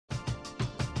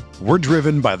We're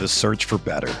driven by the search for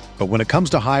better. But when it comes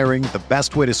to hiring, the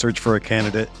best way to search for a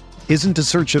candidate isn't to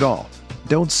search at all.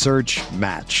 Don't search,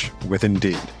 match with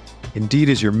Indeed. Indeed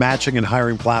is your matching and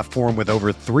hiring platform with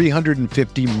over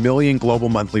 350 million global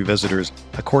monthly visitors,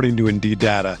 according to Indeed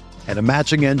data, and a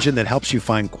matching engine that helps you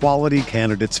find quality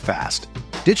candidates fast.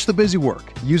 Ditch the busy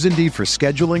work. Use Indeed for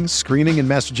scheduling, screening, and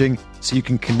messaging so you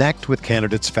can connect with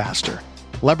candidates faster.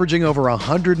 Leveraging over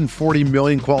 140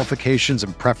 million qualifications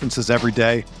and preferences every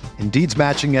day, Indeed's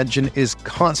matching engine is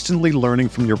constantly learning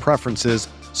from your preferences,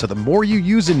 so the more you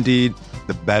use Indeed,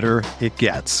 the better it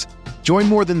gets. Join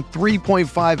more than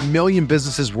 3.5 million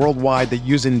businesses worldwide that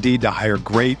use Indeed to hire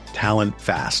great talent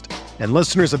fast. And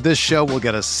listeners of this show will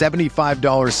get a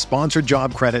 $75 sponsored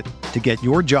job credit to get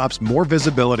your jobs more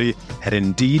visibility at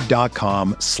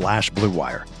Indeed.com/Blue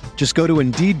Wire. Just go to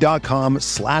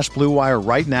Indeed.com/Blue Wire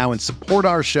right now and support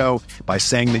our show by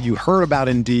saying that you heard about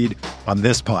Indeed on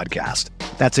this podcast.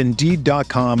 That's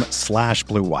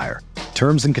Indeed.com/Blue Wire.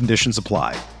 Terms and conditions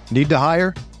apply. Need to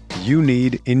hire? You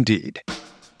need Indeed.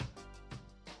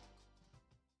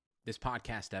 This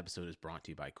podcast episode is brought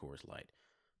to you by Coors Light.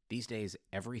 These days,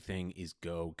 everything is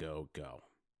go, go, go.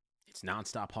 It's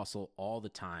nonstop hustle all the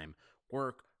time.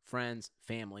 Work, friends,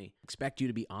 family, expect you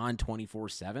to be on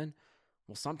 24/7.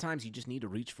 Well, sometimes you just need to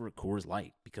reach for a Coors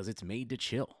Light because it's made to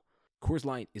chill. Coors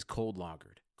Light is cold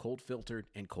lagered, cold filtered,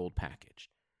 and cold packaged.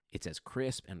 It's as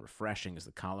crisp and refreshing as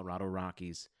the Colorado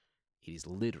Rockies. It is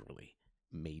literally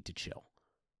made to chill.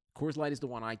 Coors Light is the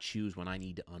one I choose when I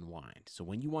need to unwind. So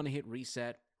when you want to hit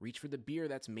reset, reach for the beer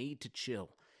that's made to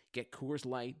chill. Get Coors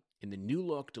Light in the new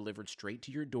look delivered straight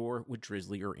to your door with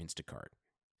Drizzly or Instacart.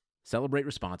 Celebrate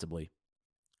responsibly.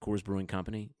 Coors Brewing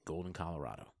Company, Golden,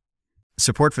 Colorado.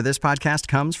 Support for this podcast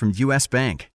comes from U.S.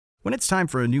 Bank. When it's time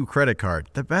for a new credit card,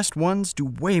 the best ones do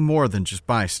way more than just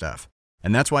buy stuff.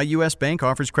 And that's why U.S. Bank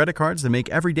offers credit cards that make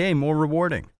every day more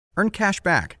rewarding. Earn cash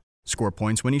back, score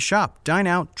points when you shop, dine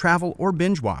out, travel, or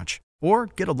binge watch, or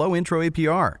get a low intro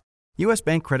APR. U.S.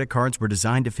 Bank credit cards were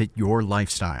designed to fit your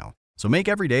lifestyle. So make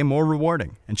every day more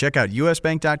rewarding and check out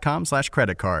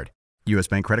usbank.com/credit card. U.S.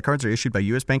 Bank credit cards are issued by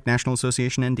U.S. Bank National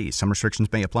Association ND. Some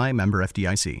restrictions may apply. Member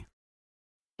FDIC.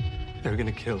 They're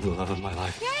gonna kill the love of my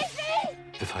life. Casey!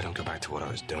 If I don't go back to what I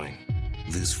was doing.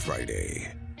 This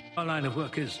Friday. Our line of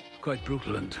work is quite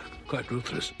brutal and quite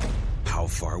ruthless. How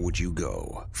far would you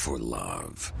go for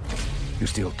love? You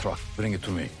steal truck, bring it to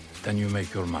me. Then you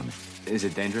make your money. Is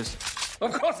it dangerous?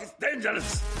 Of course it's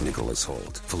dangerous! Nicholas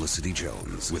Hoult, Felicity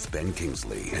Jones, with Ben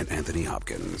Kingsley and Anthony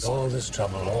Hopkins. All this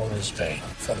trouble, all this pain,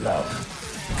 for love.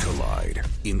 Collide.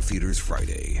 In theaters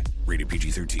Friday. Rated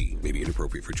PG-13. May be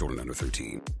inappropriate for children under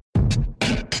 13.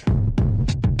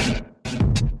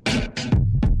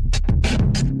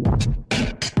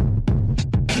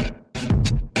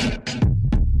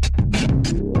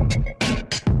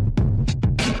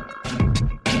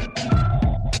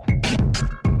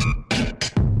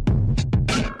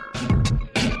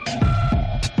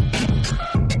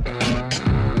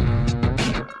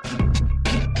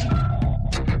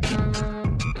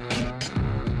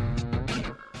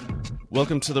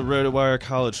 Welcome to the RotoWire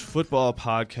College Football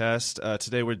Podcast.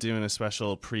 Today we're doing a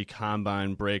special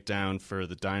pre-combine breakdown for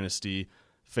the Dynasty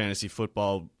Fantasy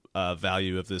Football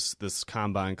value of this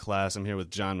combine class. I'm here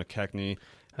with John McKechnie.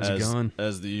 How's it going?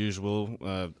 As the usual,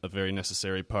 a very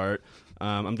necessary part.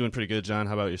 I'm doing pretty good, John.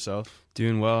 How about yourself?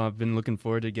 Doing well. I've been looking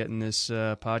forward to getting this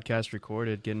podcast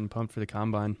recorded, getting pumped for the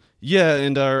Combine. Yeah,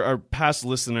 and our past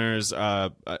listeners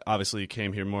obviously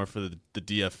came here more for the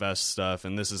DFS stuff,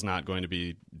 and this is not going to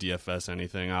be DFS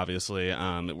anything, obviously.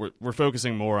 We're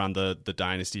focusing more on the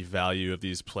dynasty value of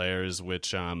these players,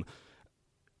 which I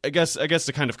guess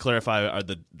to kind of clarify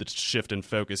the shift in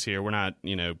focus here, we're not,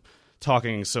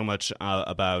 talking so much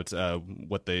about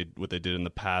what they did in the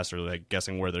past or like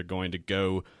guessing where they're going to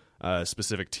go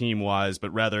specific team-wise,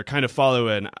 but rather kind of follow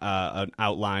an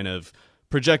outline of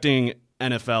projecting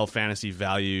NFL fantasy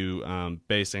value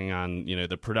basing on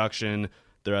the production,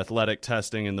 their athletic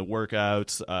testing, and the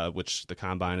workouts, which the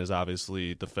Combine is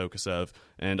obviously the focus of.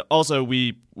 And also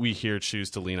we here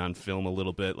choose to lean on film a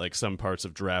little bit, like some parts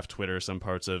of Draft Twitter, some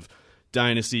parts of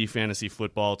Dynasty Fantasy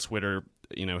Football Twitter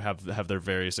have their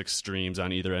various extremes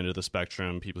on either end of the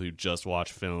spectrum, people who just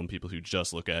watch film, people who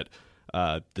just look at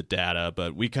the data,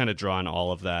 but we kind of draw on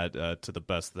all of that to the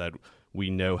best that we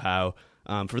know how.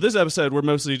 For this episode, we're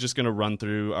mostly just going to run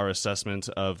through our assessment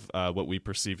of what we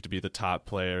perceive to be the top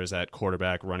players at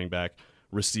quarterback, running back,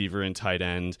 receiver, and tight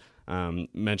end,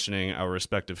 mentioning our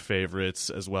respective favorites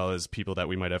as well as people that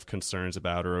we might have concerns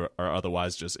about or are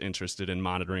otherwise just interested in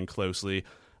monitoring closely.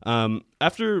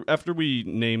 After we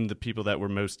name the people that we're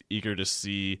most eager to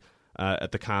see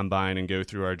at the Combine and go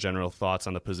through our general thoughts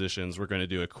on the positions. We're going to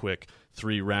do a quick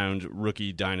 3-round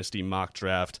rookie dynasty mock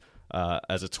draft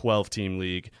as a 12-team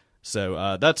league.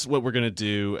 So that's what we're going to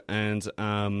do. And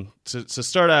to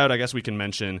start out, I guess we can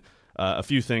mention a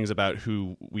few things about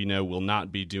who we know will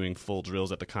not be doing full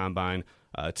drills at the Combine.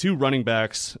 2 running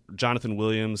backs, Jonathan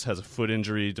Williams has a foot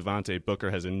injury, Devontae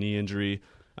Booker has a knee injury.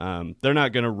 They're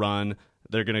not going to run.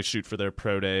 They're going to shoot for their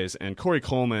pro days. And Corey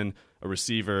Coleman, a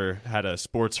receiver, had a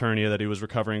sports hernia that he was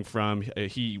recovering from.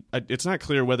 It's not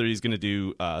clear whether he's going to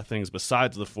do things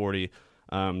besides the 40.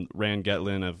 Rand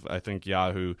Getlin of, I think,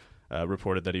 Yahoo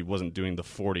reported that he wasn't doing the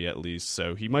 40 at least,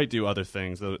 so he might do other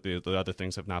things. The other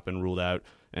things have not been ruled out.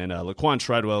 And Laquan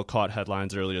Treadwell caught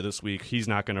headlines earlier this week. He's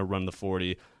not going to run the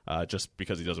 40 just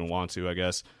because he doesn't want to, I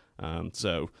guess.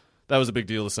 So that was a big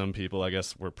deal to some people. I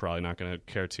guess we're probably not going to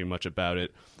care too much about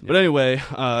it. Yeah. But anyway,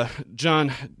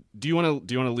 John, do you want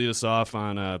to lead us off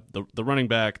on the running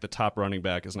back? The top running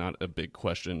back is not a big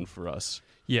question for us.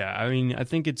 Yeah, I mean, I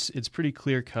think it's pretty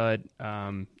clear cut.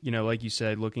 Like you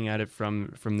said, looking at it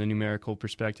from the numerical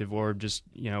perspective, or just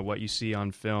what you see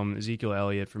on film, Ezekiel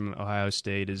Elliott from Ohio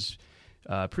State is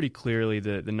pretty clearly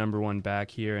the number one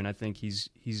back here, and I think he's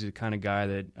the kind of guy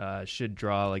that should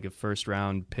draw like a first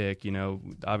round pick.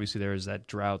 Obviously there was that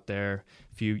drought there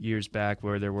a few years back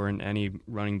where there weren't any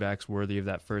running backs worthy of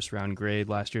that first round grade.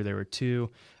 Last year there were 2.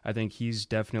 I think he's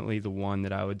definitely the one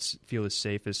that I would feel is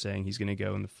safest saying he's going to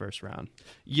go in the first round.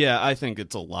 Yeah, I think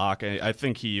it's a lock. I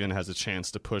think he even has a chance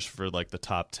to push for like the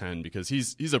top 10 because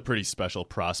he's a pretty special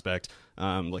prospect.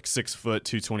 Like 6 foot,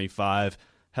 225.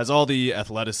 Has all the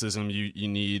athleticism you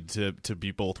need to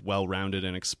be both well-rounded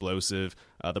and explosive.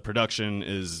 The production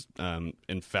is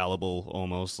infallible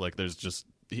almost. Like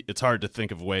it's hard to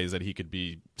think of ways that he could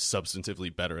be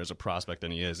substantively better as a prospect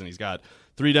than he is. And he's got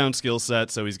 3-down skill set,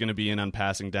 so he's going to be in on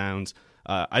passing downs.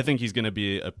 I think he's going to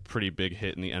be a pretty big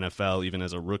hit in the NFL, even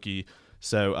as a rookie.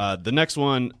 So the next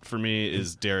one for me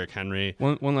is Derrick Henry.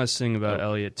 One last thing about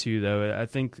Elliott too, though. I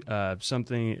think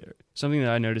something that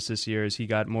I noticed this year is he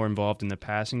got more involved in the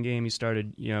passing game. He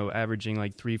started, averaging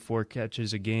like 3-4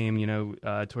 catches a game,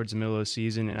 towards the middle of the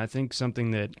season. And I think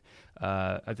something that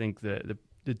I think the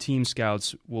team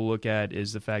scouts will look at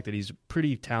is the fact that he's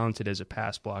pretty talented as a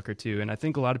pass blocker too. And I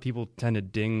think a lot of people tend to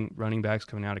ding running backs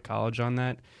coming out of college on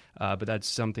that, but that's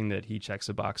something that he checks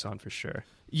the box on for sure.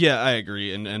 Yeah, I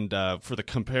agree. And for the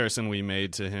comparison we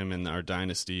made to him in our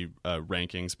dynasty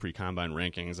rankings, pre-combine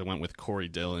rankings, I went with Corey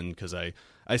Dillon because I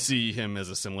see him as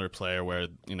a similar player where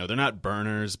they're not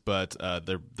burners, but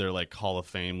they're like Hall of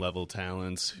Fame level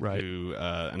talents. Right. Who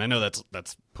and I know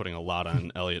that's putting a lot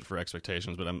on Elliott for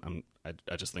expectations, but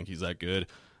I just think he's that good.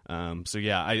 So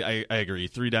yeah, I agree.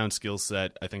 3-down skill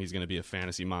set. I think he's going to be a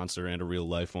fantasy monster and a real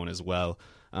life one as well.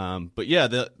 But yeah,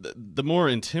 the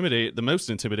most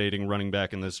intimidating running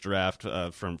back in this draft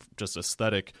from just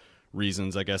aesthetic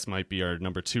reasons, I guess, might be our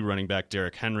number 2 running back,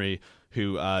 Derrick Henry,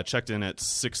 who checked in at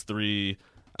 6'3",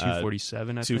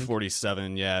 247, I think.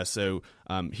 247, yeah. So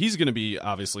he's going to be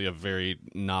obviously a very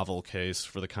novel case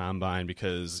for the Combine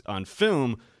because on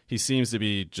film he seems to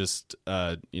be just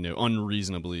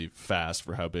unreasonably fast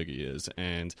for how big he is.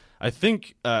 And I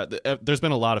think there's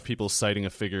been a lot of people citing a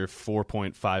figure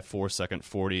 4.54 second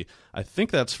 40. I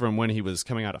think that's from when he was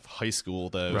coming out of high school,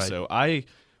 though. Right. So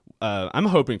I'm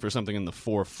hoping for something in the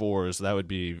 4.4s. That would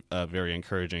be very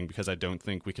encouraging because I don't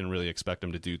think we can really expect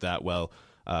him to do that well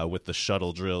with the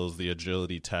shuttle drills, the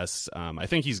agility tests. I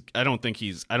don't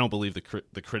believe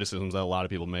the criticisms that a lot of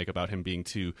people make about him being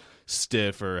too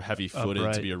stiff or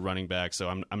heavy-footed to be a running back. So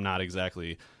I'm not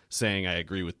exactly saying I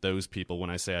agree with those people when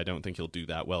I say I don't think he'll do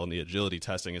that well in the agility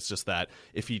testing. It's just that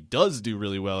if he does do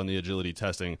really well in the agility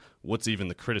testing, what's even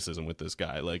the criticism with this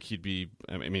guy? Like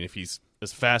if he's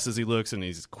as fast as he looks and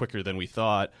he's quicker than we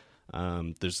thought,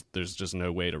 there's just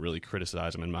no way to really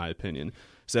criticize him in my opinion.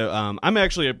 So I'm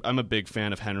a big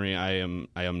fan of Henry. I am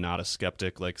not a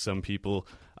skeptic like some people.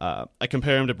 I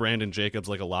compare him to Brandon Jacobs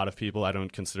like a lot of people. I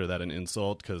don't consider that an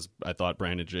insult because I thought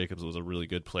Brandon Jacobs was a really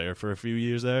good player for a few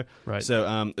years there. Right.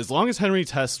 So as long as Henry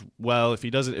tests well, if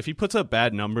he puts up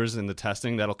bad numbers in the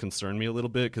testing, that'll concern me a little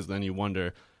bit because then you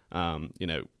wonder,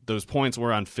 those points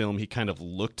where on film he kind of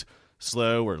looked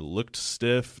slow or looked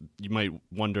stiff. You might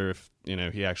wonder if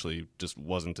he actually just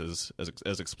wasn't as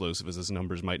explosive as his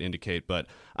numbers might indicate. But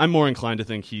I'm more inclined to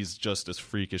think he's just as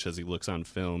freakish as he looks on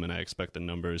film, and I expect the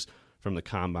numbers from the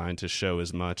Combine to show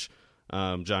as much.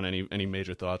 John, any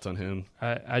major thoughts on him?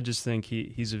 I just think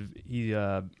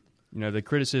the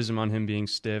criticism on him being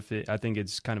stiff, I think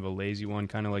it's kind of a lazy one,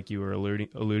 kind of like you were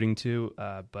alluding to.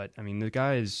 But I mean, the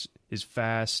guy is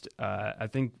fast. I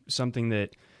think something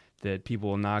that that people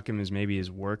will knock him is maybe his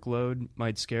workload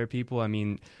might scare people. I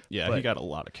mean, yeah, he got a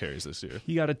lot of carries this year.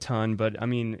 He got a ton, but I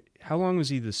mean, how long was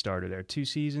he the starter there? 2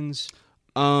 seasons?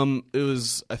 It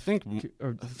was I think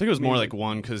it was more like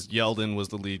one because Yeldon was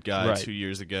the lead guy 2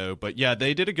 years ago. But yeah,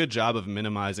 they did a good job of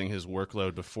minimizing his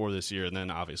workload before this year, and then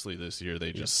obviously this year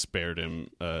they just spared him.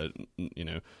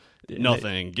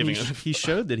 Nothing. He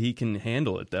showed that he can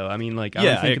handle it, though. I mean, like, I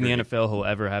don't think in the NFL he'll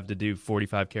ever have to do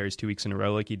 45 carries 2 weeks in a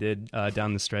row like he did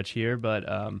down the stretch here. But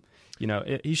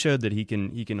he showed that he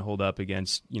can hold up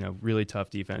against really tough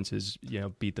defenses.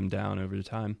 Beat them down over the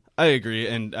time. I agree,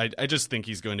 and I just think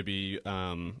he's going to be.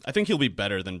 I think he'll be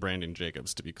better than Brandon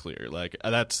Jacobs. To be clear, like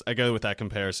I go with that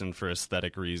comparison for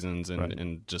aesthetic reasons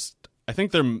and just. I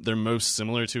think they're most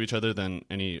similar to each other than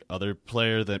any other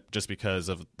player, that just because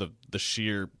of the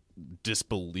sheer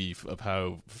disbelief of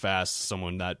how fast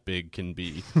someone that big can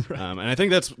be. And I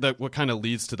think that's what kind of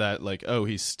leads to that, like, oh,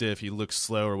 he's stiff, he looks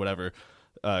slow or whatever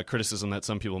criticism that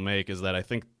some people make, is that I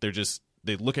think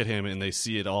they look at him and they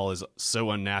see it all as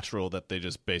so unnatural that they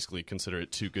just basically consider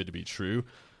it too good to be true.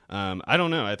 I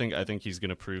don't know. I think he's going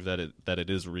to prove that it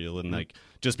is real, and like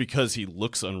just because he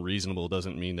looks unreasonable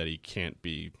doesn't mean that he can't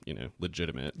be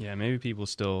legitimate. Yeah, maybe people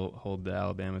still hold the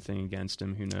Alabama thing against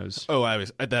him. Who knows? Oh,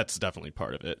 that's definitely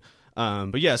part of it.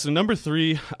 But yeah, so number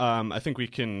 3, I think we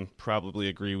can probably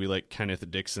agree we like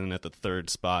Kenneth Dixon at the 3rd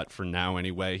spot for now.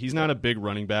 Anyway, he's not a big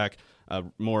running back,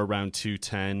 more around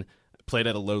 210. Played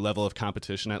at a low level of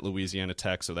competition at Louisiana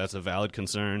Tech, so that's a valid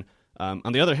concern.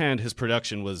 On the other hand, his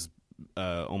production was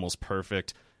almost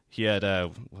perfect. He had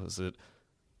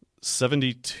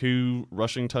 72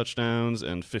 rushing touchdowns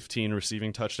and 15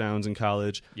 receiving touchdowns in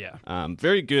college. Yeah,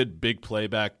 very good big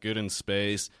playback, good in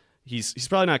space. He's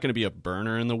probably not going to be a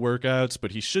burner in the workouts,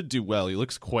 but he should do well. He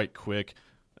looks quite quick,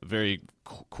 very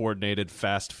coordinated,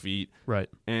 fast feet. Right,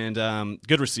 and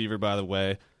good receiver, by the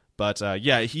way. But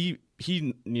yeah, he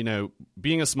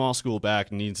being a small school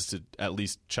back needs to at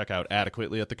least check out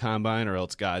adequately at the combine, or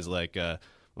else guys like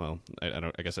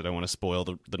I guess I don't want to spoil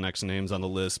the next names on the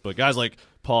list, but guys like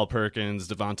Paul Perkins,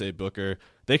 Devontae Booker,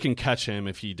 they can catch him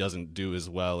if he doesn't do as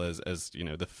well as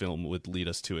the film would lead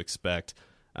us to expect.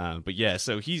 But yeah,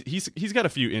 so he's got a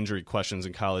few injury questions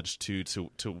in college too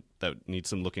to that need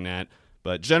some looking at.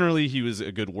 But generally, he was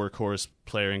a good workhorse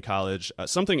player in college.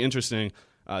 Something interesting,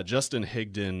 Justin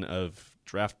Higdon of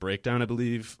Draft Breakdown, I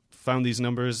believe, found these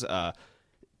numbers.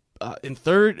 In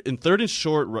third and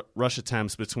short rush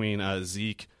attempts between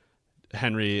Zeke,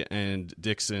 Henry, and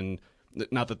Dixon.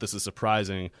 Not that this is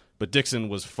surprising, but Dixon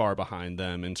was far behind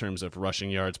them in terms of rushing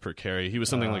yards per carry. He was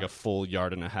something like a full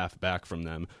yard and a half back from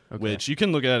them, which you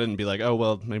can look at it and be like, oh,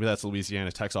 well, maybe that's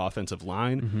Louisiana Tech's offensive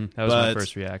line. Mm-hmm. That was my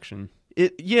first reaction.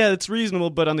 It's reasonable,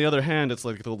 but on the other hand, it's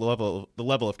like the level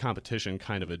of competition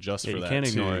kind of adjusts for that can't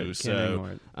too. Ignore it. Can't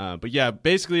ignore it. But yeah,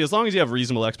 basically, as long as you have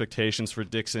reasonable expectations for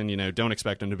Dixon, don't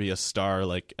expect him to be a star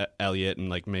like Elliott and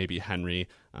like maybe Henry.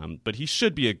 But he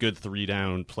should be a good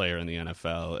 3-down player in the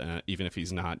NFL, even if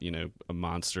he's not a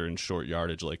monster in short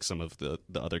yardage like some of the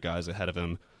other guys ahead of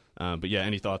him. But yeah,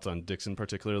 any thoughts on Dixon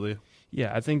particularly?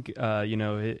 Yeah, I think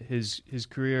his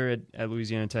career at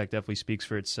Louisiana Tech definitely speaks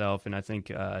for itself, and I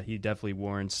think he definitely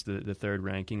warrants the 3rd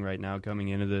ranking right now coming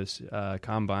into this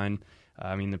combine.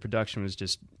 I mean, the production was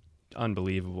just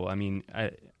unbelievable. I mean,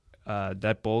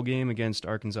 that bowl game against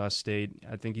Arkansas State,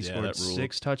 I think he scored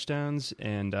 6 touchdowns,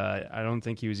 and I don't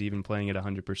think he was even playing at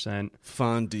 100%.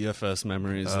 Fond DFS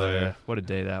memories there. Yeah. What a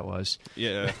day that was.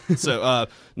 Yeah. So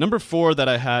number 4 that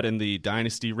I had in the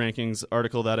Dynasty Rankings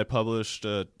article that I published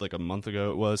like a month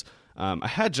ago it was, I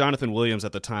had Jonathan Williams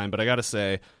at the time, but I got to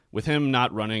say, with him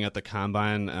not running at the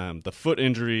combine, the foot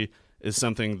injury is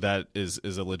something that is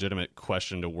a legitimate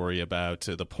question to worry about,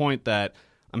 to the point that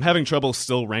I'm having trouble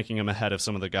still ranking him ahead of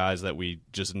some of the guys that we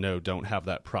just know don't have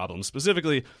that problem.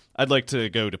 Specifically, I'd like to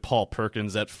go to Paul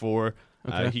Perkins at 4.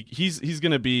 Okay. He's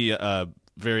going to be a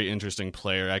very interesting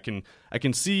player. I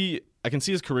can see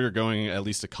his career going at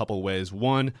least a couple ways.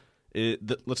 One,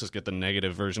 let's just get the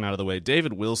negative version out of the way.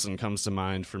 David Wilson comes to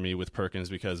mind for me with Perkins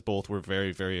because both were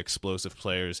very, very explosive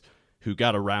players who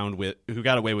got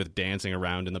away with dancing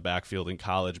around in the backfield in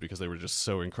college because they were just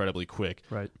so incredibly quick.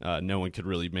 Right. No one could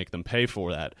really make them pay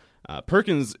for that.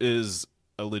 Perkins is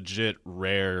a legit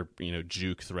rare,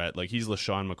 juke threat. Like, he's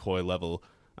LaShawn McCoy level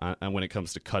when it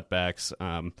comes to cutbacks.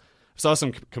 Saw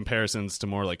some comparisons to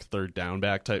more like 3rd down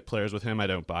back type players with him. I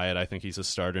don't buy it. I think he's a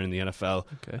starter in the NFL.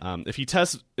 Okay. If he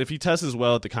tests as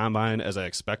well at the combine as I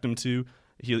expect him to,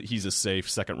 he's a safe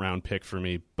 2nd round pick for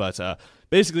me. But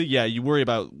basically, yeah, you worry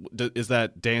about, is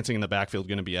that dancing in the backfield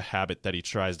going to be a habit that he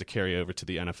tries to carry over to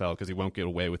the NFL, because he won't get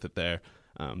away with it there.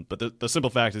 But the simple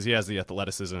fact is he has the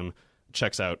athleticism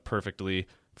checks out perfectly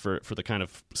for the kind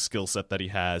of skill set that he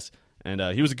has. And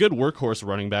he was a good workhorse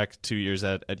running back 2 years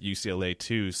at UCLA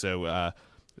too. So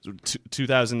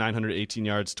 2,918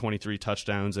 yards, 23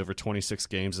 touchdowns over 26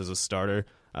 games as a starter.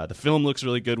 The film looks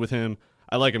really good with him.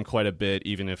 I like him quite a bit,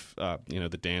 even if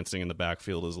the dancing in the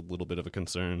backfield is a little bit of a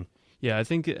concern. Yeah, I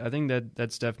think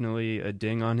that's definitely a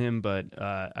ding on him, but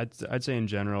I'd say in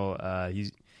general,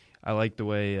 I like the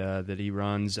way that he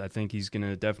runs. I think he's going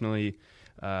to definitely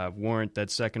warrant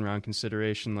that second round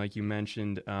consideration, like you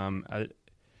mentioned.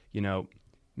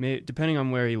 Depending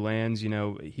on where he lands,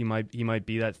 he might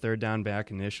be that third down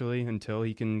back initially until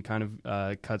he can kind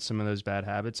of cut some of those bad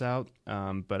habits out.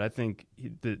 But I think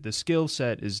the skill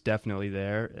set is definitely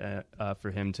there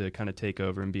for him to kind of take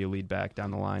over and be a lead back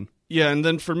down the line. Yeah, and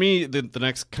then for me, the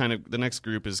next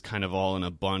group is kind of all in a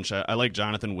bunch. I like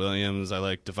Jonathan Williams, I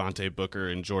like Devontae Booker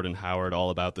and Jordan Howard, all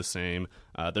about the same.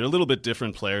 They're a little bit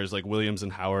different players. Like Williams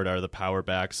and Howard are the power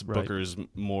backs. Right. Booker's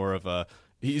more of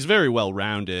he's very well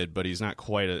rounded, but he's not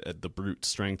quite at the brute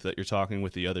strength that you're talking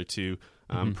with the other two.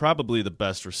 Probably the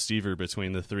best receiver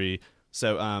between the three.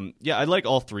 So I like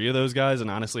all three of those guys, and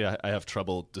honestly, I have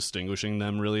trouble distinguishing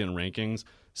them really in rankings.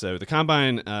 So the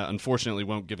Combine unfortunately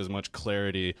won't give as much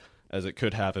clarity as it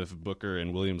could have if Booker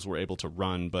and Williams were able to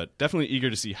run, but definitely eager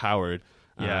to see Howard.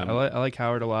 Yeah, I like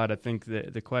Howard a lot. I think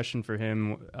the question for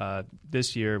him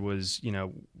this year was,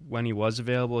 when he was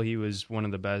available, he was one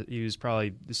of the best. He was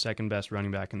probably the second best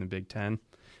running back in the Big Ten.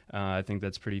 I think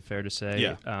that's pretty fair to say.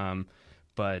 Yeah.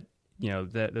 But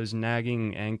those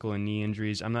nagging ankle and knee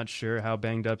injuries, I'm not sure how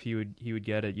banged up he would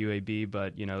get at UAB,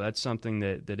 but that's something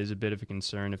that is a bit of a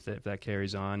concern if that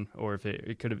carries on, or if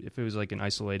it was like an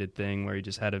isolated thing where he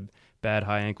just had a bad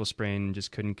high ankle sprain and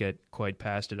just couldn't get quite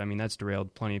past it. I mean, that's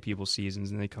derailed plenty of people's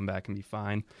seasons, and they come back and be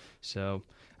fine. So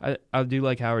I do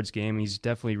like Howard's game. He's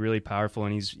definitely really powerful,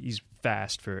 and he's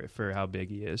fast for how big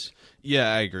he is.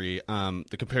 Yeah, I agree.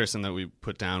 The comparison that we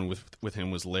put down with him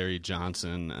was Larry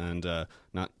Johnson, and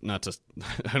not just.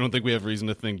 I don't think we have reason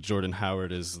to think Jordan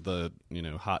Howard is the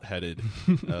hot-headed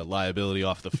liability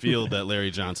off the field that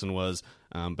Larry Johnson was.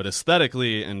 But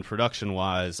aesthetically and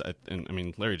production-wise, I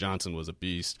mean, Larry Johnson was a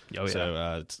beast. Oh,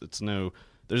 yeah. So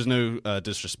there's no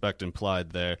disrespect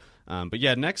implied there. But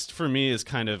yeah, next for me is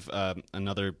kind of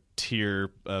another tier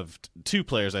of two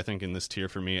players, I think, in this tier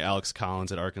for me. Alex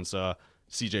Collins at Arkansas,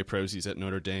 CJ Prosise at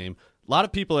Notre Dame. A lot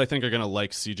of people, I think, are going to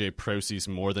like CJ Prosise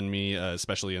more than me,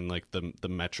 especially in like the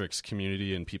metrics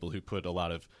community and people who put a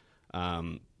lot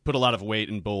of weight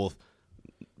in both.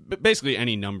 Basically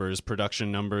any numbers,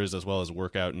 production numbers as well as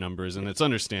workout numbers, and it's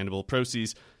understandable.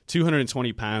 Prosise,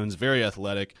 220 pounds, very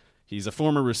athletic. He's a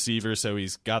former receiver, so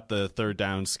he's got the third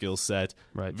down skill set.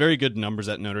 Right. Very good numbers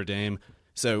at Notre Dame.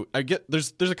 So I get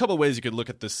there's a couple ways you could look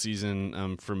at this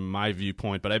season from my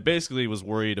viewpoint, but I basically was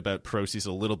worried about Prosise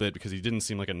a little bit because he didn't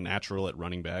seem like a natural at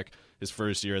running back his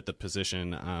first year at the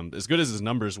position. As good as his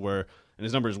numbers were, and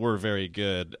his numbers were very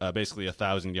good, basically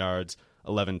 1,000 yards,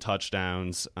 11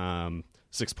 touchdowns,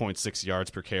 6.6 yards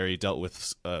per carry, dealt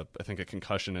with, I think, a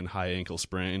concussion and high ankle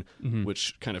sprain,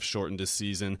 which kind of shortened his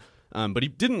season. But he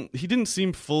didn't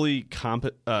seem fully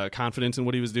confident in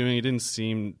what he was doing. He didn't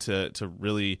seem to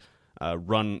really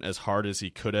run as hard as he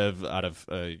could have out of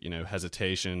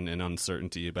hesitation and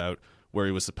uncertainty about where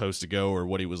he was supposed to go or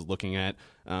what he was looking at.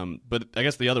 But I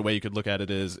guess the other way you could look at it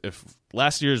is if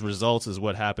last year's results is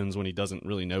what happens when he doesn't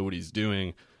really know what he's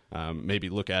doing, maybe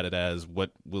look at it as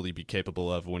what will he be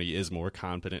capable of when he is more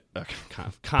confident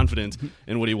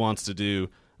in what he wants to do.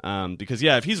 Because,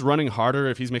 if he's running harder,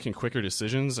 if he's making quicker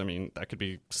decisions, I mean, that could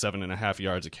be 7.5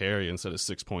 yards a carry instead of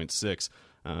 6.6.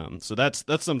 So that's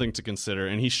something to consider,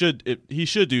 and he should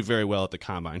do very well at the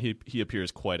Combine. He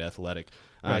appears quite athletic.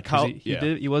 Right,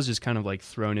 he was just kind of like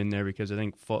thrown in there because I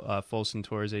think Folsom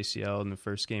tore his ACL in the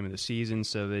first game of the season,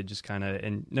 so they just kind of,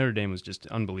 and Notre Dame was just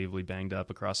unbelievably banged up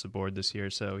across the board this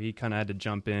year, so he kind of had to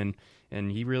jump in,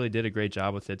 and he really did a great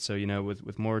job with it. So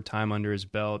with more time under his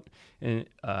belt, and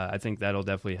I think that'll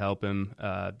definitely help him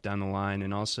down the line,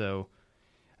 and also.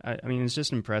 I mean, it's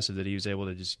just impressive that he was able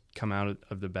to just come off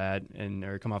the bat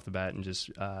and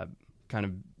just kind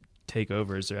of take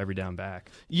over as their every down back.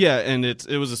 Yeah, and it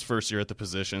was his first year at the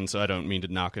position, so I don't mean to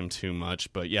knock him too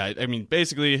much. But yeah, I mean,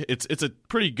 basically, it's a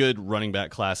pretty good running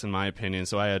back class in my opinion,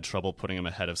 so I had trouble putting him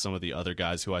ahead of some of the other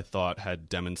guys who I thought had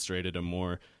demonstrated a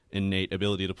more innate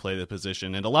ability to play the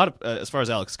position. And a lot of, as far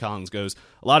as Alex Collins goes,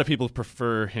 a lot of people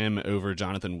prefer him over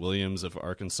Jonathan Williams of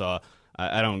Arkansas.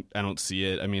 I don't see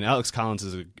it. I mean, Alex Collins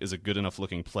is a good enough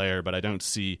looking player, but I don't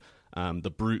see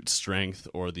the brute strength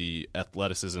or the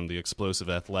athleticism, the explosive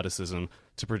athleticism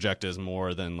to project as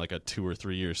more than like a 2 or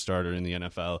 3 year starter in the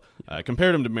NFL. I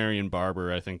compared him to Marion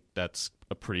Barber. I think that's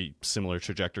a pretty similar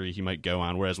trajectory he might go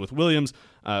on. Whereas with Williams,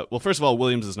 well, first of all,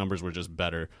 Williams' numbers were just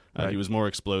better. He was more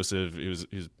explosive. He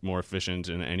was more efficient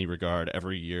in any regard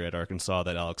every year at Arkansas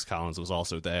that Alex Collins was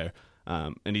also there.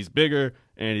 And he's bigger,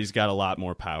 and he's got a lot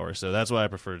more power. So that's why I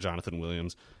prefer Jonathan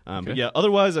Williams. But yeah,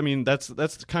 otherwise, I mean, that's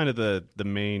kind of the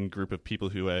main group of people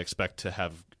who I expect to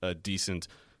have a decent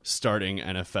starting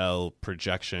NFL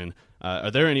projection.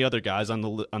 Are there any other guys on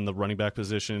the running back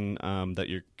position that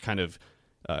you're kind of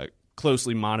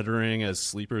closely monitoring as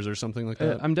sleepers or something like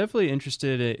that? I'm definitely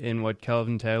interested in what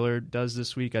Kelvin Taylor does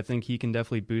this week. I think he can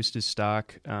definitely boost his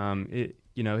stock.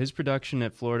 His production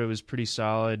at Florida was pretty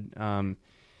solid.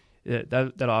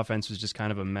 That offense was just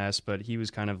kind of a mess, but he was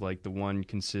kind of like the one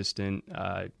consistent.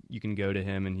 You can go to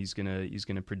him and he's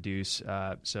gonna produce.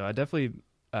 So I definitely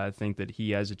think that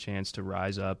he has a chance to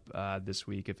rise up this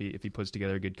week if he puts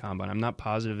together a good combine. I'm not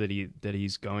positive that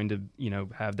he's going to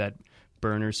have that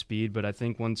burner speed, but I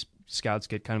think once scouts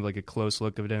get kind of like a close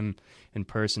look at him in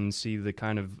person, see the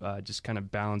kind of just kind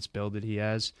of balanced build that he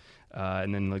has,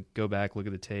 and then go back, look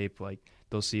at the tape,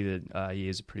 they'll see that he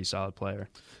is a pretty solid player.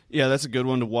 Yeah, that's a good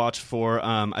one to watch for.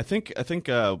 I think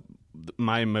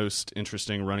my most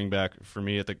interesting running back for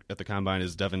me at the combine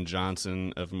is Devin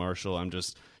Johnson of Marshall.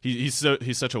 He's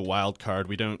such a wild card.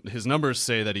 His numbers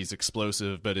say that he's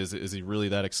explosive, but is he really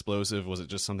that explosive? Was it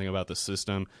just something about the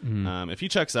system? Mm-hmm. If he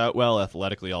checks out well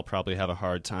athletically, I'll probably have a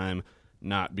hard time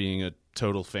not being a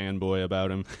total fanboy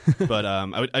about him. But I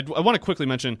want to quickly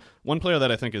mention one player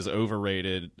that I think is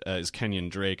overrated is Kenyon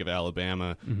Drake of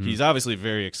Alabama. Mm-hmm. He's obviously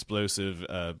very explosive,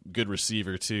 good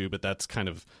receiver too, but that's kind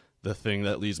of the thing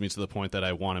that leads me to the point that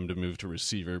I want him to move to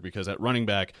receiver, because at running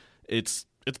back, it's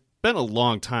been a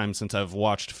long time since I've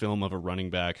watched film of a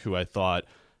running back who I thought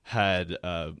had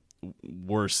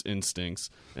worse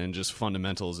instincts and just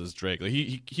fundamentals as Drake.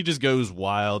 He just goes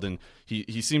wild, and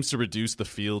he seems to reduce the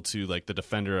field to like the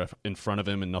defender in front of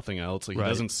him and nothing else. He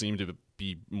doesn't seem to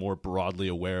be more broadly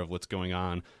aware of what's going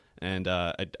on. And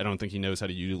I don't think he knows how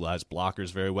to utilize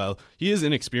blockers very well. He is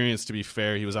inexperienced, to be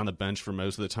fair. He was on the bench for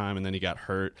most of the time, and then he got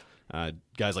hurt.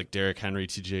 Guys like Derrick Henry,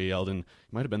 T.J. Yeldon,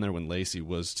 he might have been there when Lacey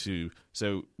was too.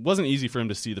 So it wasn't easy for him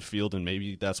to see the field, and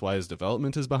maybe that's why his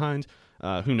development is behind.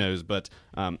 Who knows? But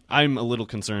I'm a little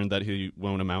concerned that he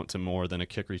won't amount to more than a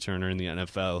kick returner in the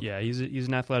NFL. Yeah, he's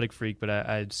an athletic freak, but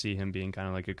I'd see him being kind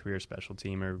of like a career special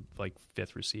teamer, like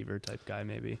fifth receiver type guy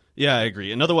maybe. Yeah, I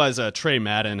agree. And otherwise, Trey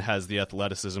Madden has the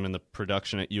athleticism and the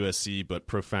production at USC, but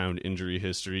profound injury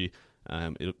history.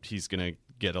 He's going to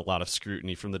get a lot of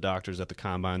scrutiny from the doctors at the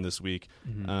combine this week.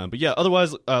 Mm-hmm. But yeah,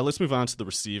 otherwise, let's move on to the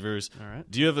receivers. All right.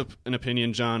 Do you have an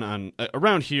opinion, John, on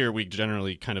around here we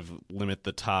generally kind of limit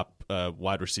the top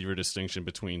wide receiver distinction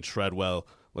between Treadwell,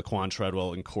 Laquan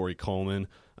Treadwell, and Corey Coleman.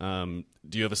 Do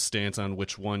you have a stance on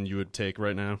which one you would take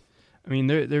right now? I mean,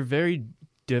 they're very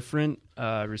different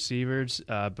receivers,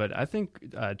 but I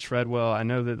think Treadwell, I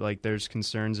know that there's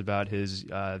concerns about his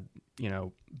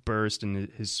burst and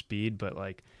his speed, but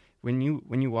when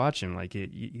you watch him,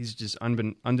 he's just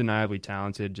undeniably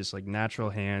talented, just natural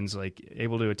hands,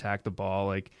 able to attack the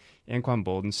ball, Anquan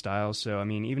Bolden style. So I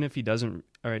mean, even if he doesn't,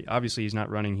 obviously he's not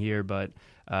running here, but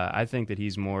I think that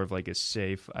he's more of a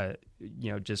safe,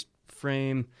 just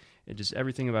frame. Just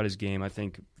everything about his game, I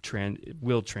think,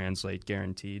 will translate,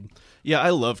 guaranteed. Yeah, I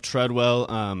love Treadwell.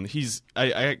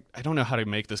 I don't know how to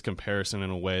make this comparison in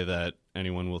a way that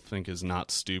anyone will think is not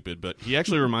stupid, but he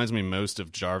actually reminds me most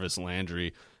of Jarvis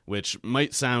Landry, which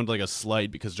might sound like a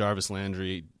slight because Jarvis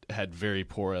Landry had very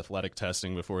poor athletic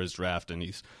testing before his draft, and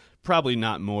he's probably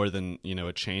not more than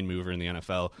a chain mover in the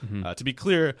NFL. Mm-hmm. To be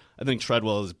clear, I think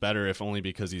Treadwell is better, if only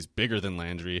because he's bigger than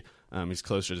Landry. He's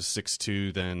closer to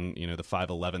 6'2" than the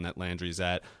 5'11" that Landry's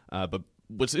at. But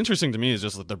what's interesting to me is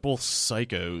just that they're both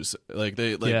psychos.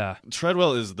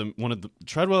 Treadwell is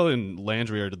Treadwell and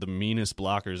Landry are the meanest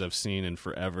blockers I've seen in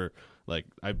forever.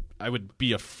 I would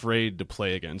be afraid to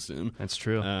play against him. That's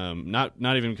true. Not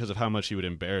even because of how much he would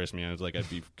embarrass me. I'd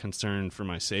be concerned for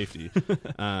my safety.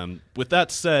 With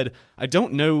that said, I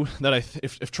don't know that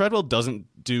if Treadwell doesn't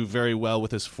do very well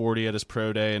with his 40 at his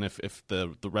pro day, and if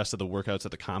the rest of the workouts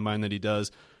at the combine that he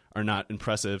does are not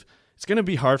impressive, it's going to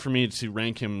be hard for me to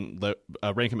rank him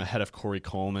ahead of Corey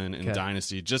Coleman in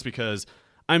Dynasty, just because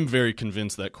I'm very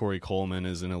convinced that Corey Coleman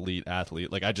is an elite athlete.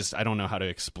 I don't know how to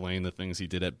explain the things he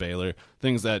did at Baylor,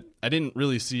 things that I didn't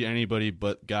really see anybody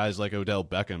but guys like Odell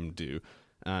Beckham do.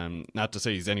 Not to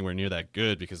say he's anywhere near that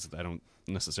good, because I don't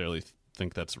necessarily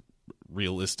think that's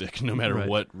realistic, no matter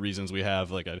what reasons we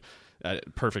have.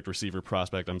 perfect receiver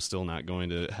prospect. I'm still not going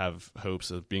to have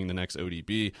hopes of being the next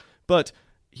ODB, but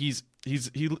he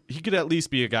could at least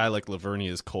be a guy like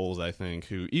Lavernius Coles, I think,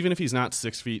 who, even if he's not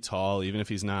 6 feet tall, even if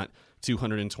he's not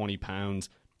 220 pounds,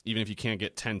 even if you can't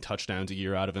get 10 touchdowns a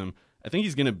year out of him, I think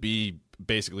he's going to be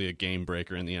basically a game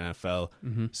breaker in the NFL.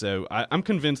 Mm-hmm. So I'm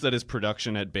convinced that his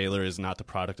production at Baylor is not the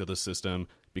product of the system,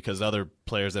 because other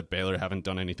players at Baylor haven't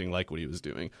done anything like what he was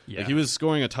doing. Yeah. Like, he was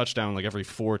scoring a touchdown like every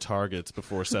 4 targets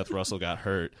before Seth Russell got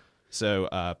hurt. So,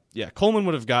 Coleman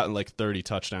would have gotten like 30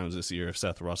 touchdowns this year if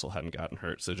Seth Russell hadn't gotten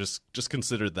hurt. So just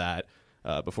consider that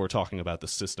before talking about the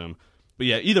system. But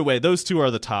yeah, either way, those two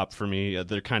are the top for me.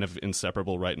 They're kind of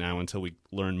inseparable right now until we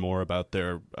learn more about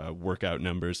their workout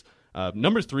numbers.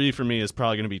 Number 3 for me is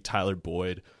probably going to be Tyler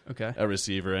Boyd, a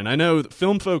receiver. And I know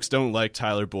film folks don't like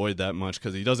Tyler Boyd that much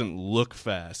because he doesn't look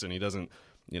fast and he doesn't,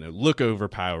 look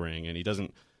overpowering and he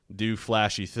doesn't do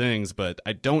flashy things. But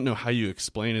I don't know how you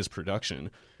explain his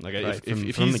production. Like, right,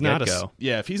 if he's not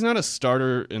if he's not a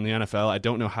starter in the NFL, I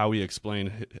don't know how we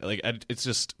explain. Like, it's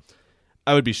just,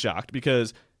 I would be shocked,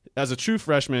 because as a true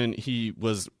freshman, he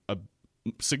was a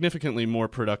significantly more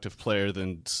productive player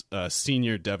than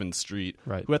senior Devin Street,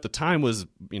 right, who at the time was,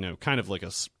 kind of like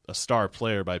a star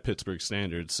player by Pittsburgh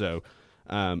standards. So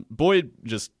Boyd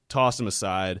just tossed him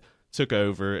aside, took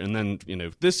over, and then,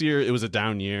 this year it was a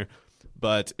down year,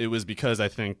 but it was because I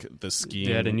think the scheme...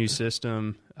 They had a new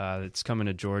system. It's coming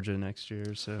to Georgia next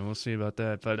year, so we'll see about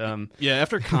that. But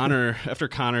after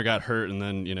Connor got hurt and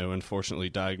then, unfortunately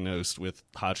diagnosed with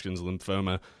Hodgkin's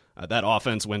lymphoma, that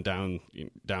offense went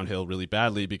downhill really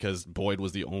badly because Boyd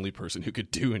was the only person who could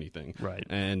do anything. Right.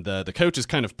 And the coaches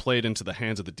kind of played into the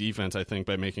hands of the defense, I think,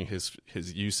 by making his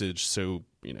usage so,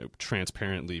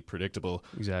 transparently predictable.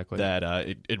 Exactly. That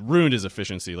it ruined his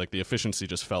efficiency. Like, the efficiency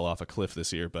just fell off a cliff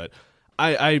this year. But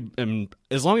I am,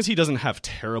 as long as he doesn't have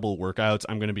terrible workouts,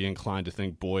 I'm going to be inclined to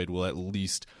think Boyd will at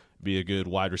least be a good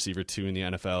wide receiver 2 in the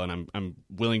NFL, and I'm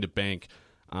willing to bank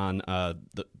on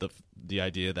the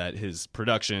idea that his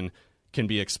production can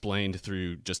be explained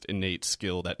through just innate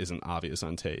skill that isn't obvious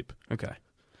on tape. Okay.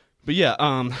 But yeah,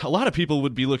 a lot of people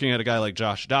would be looking at a guy like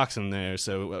Josh Doxson there.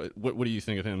 So what do you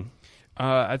think of him?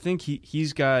 I think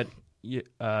he's got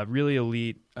really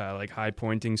elite like high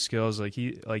pointing skills.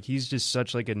 He's just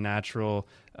such like a natural.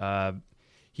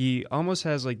 He almost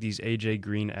has like these AJ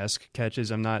Green-esque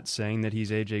catches. I'm not saying that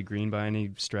he's AJ Green by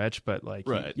any stretch, but like,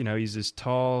 right. He's this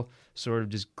tall, sort of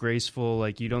just graceful.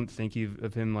 Like, you don't think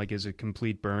of him like as a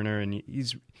complete burner, and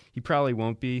he probably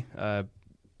won't be,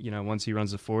 once he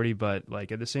runs the 40. But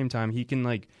like at the same time, he can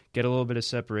like get a little bit of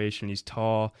separation. He's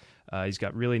tall. He's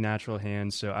got really natural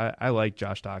hands. So I like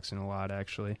Josh Doxson a lot,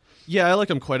 actually. Yeah, I like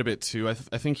him quite a bit too. I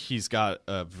think he's got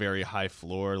a very high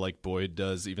floor like Boyd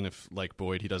does, even if, like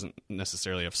Boyd, he doesn't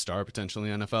necessarily have star potential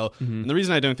in the NFL. Mm-hmm. And the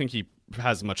reason I don't think he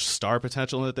has much star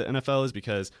potential at the NFL is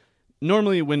because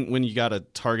normally when you got a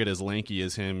target as lanky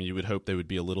as him, you would hope they would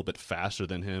be a little bit faster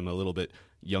than him, a little bit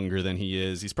younger than he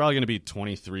is. He's probably going to be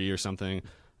 23 or something,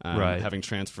 right, having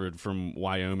transferred from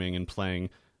Wyoming and playing,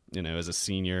 as a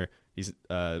senior. He's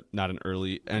not an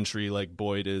early entry like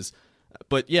Boyd is.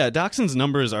 But yeah, Doxson's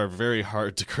numbers are very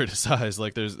hard to criticize.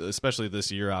 Like, there's, especially this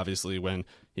year, obviously, when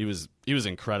he was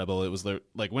incredible. It was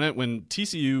like when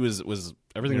TCU was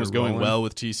everything was going well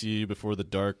with TCU before the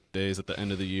dark days at the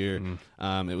end of the year.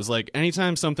 It was like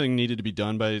anytime something needed to be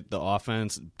done by the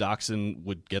offense, Doxson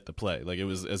would get the play. Like, it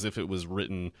was as if it was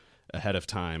written ahead of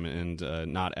time and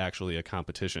not actually a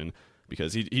competition,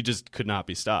 because he just could not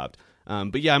be stopped.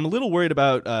 But yeah, I'm a little worried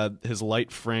about his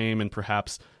light frame and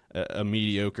perhaps a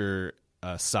mediocre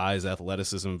size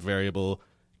athleticism variable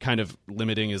kind of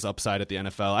limiting his upside at the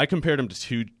NFL. I compared him to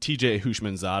TJ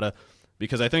Houshmandzadeh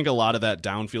because I think a lot of that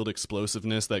downfield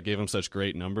explosiveness that gave him such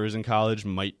great numbers in college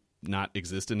might not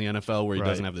exist in the NFL, where he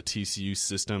doesn't have the TCU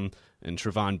system and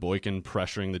Trevon Boykin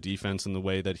pressuring the defense in the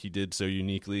way that he did so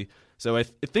uniquely. So I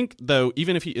think, though,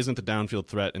 even if he isn't the downfield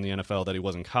threat in the NFL that he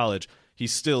was in college,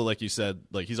 he's still, like you said,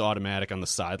 like he's automatic on the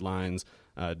sidelines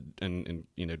and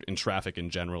in traffic in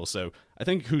general. So I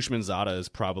think Houshmandzadeh is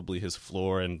probably his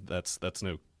floor, and that's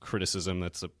no criticism. I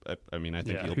think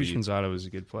he'll be. Houshmandzadeh was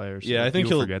a good player. So yeah, I think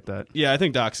he'll forget that. Yeah, I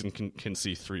think Doxson can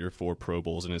see 3 or 4 Pro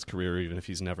Bowls in his career, even if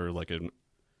he's never like an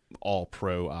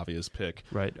all-pro obvious pick.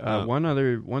 Right.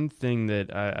 One thing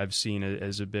that I've seen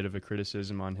as a bit of a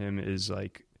criticism on him is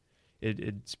like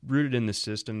it's rooted in the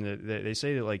system that they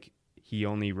say that like he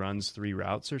only runs 3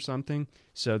 routes or something.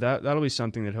 So that'll be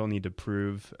something that he'll need to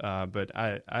prove. But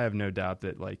I have no doubt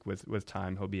that like with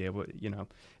time he'll be able.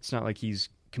 It's not like he's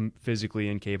physically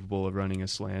incapable of running a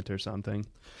slant or something.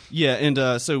 Yeah,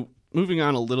 and so moving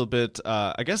on a little bit,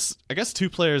 I guess 2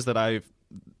 players that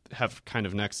have kind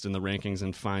of next in the rankings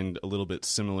and find a little bit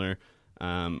similar,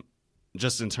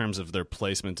 just in terms of their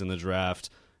placement in the draft,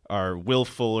 are Will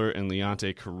Fuller and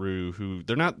Leonte Carew, who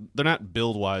they're not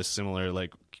build wise similar.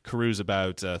 Like Carew's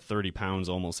about 30 pounds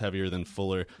almost heavier than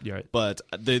Fuller, right. But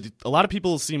a lot of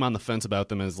people seem on the fence about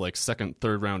them as like second,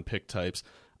 third round pick types.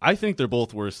 I think they're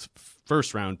both worth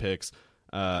first round picks,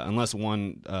 unless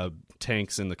one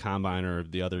tanks in the combine or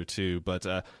the other two. But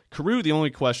Carew, the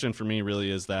only question for me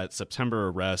really is that September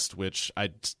arrest, which I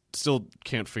still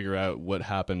can't figure out what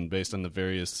happened based on the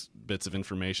various bits of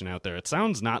information out there. It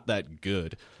sounds not that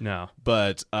good. No.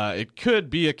 But it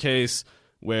could be a case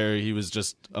where he was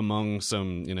just among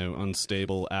some,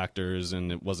 unstable actors,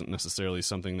 and it wasn't necessarily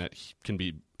something that can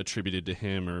be attributed to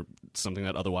him or something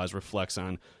that otherwise reflects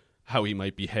on how he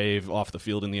might behave off the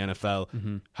field in the NFL.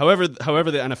 Mm-hmm. However, the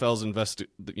NFL's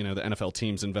the NFL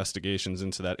team's investigations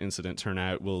into that incident turn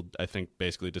out will, I think,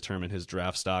 basically determine his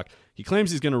draft stock. He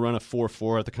claims he's going to run a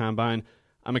 4.4 at the combine.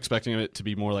 I'm expecting it to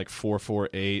be more like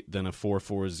 4.48 than a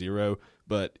 4.40.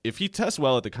 But if he tests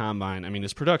well at the combine, I mean,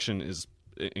 his production is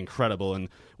incredible. And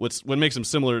what makes him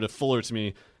similar to Fuller to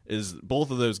me is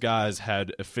both of those guys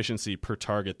had efficiency per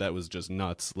target that was just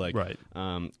nuts. Like, right.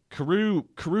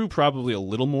 Carew probably a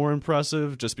little more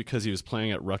impressive just because he was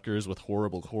playing at Rutgers with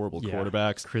horrible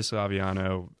quarterbacks. Chris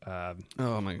Aviano.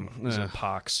 Oh my god,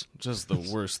 pox. Just the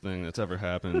worst thing that's ever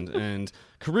happened. And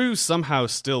Carew somehow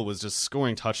still was just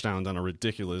scoring touchdowns on a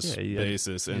ridiculous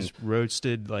basis. And he's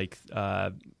roasted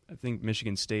I think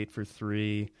Michigan State for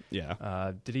 3.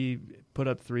 Yeah. Did he put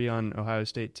up 3 on Ohio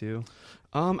State too?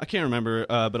 I can't remember,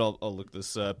 but I'll look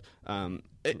this up.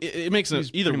 It makes no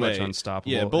either way. Much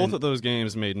unstoppable. Yeah, both of those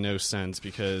games made no sense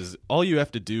because all you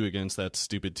have to do against that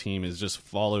stupid team is just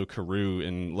follow Carew,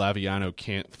 and Laviano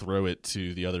can't throw it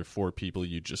to the other 4 people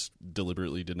you just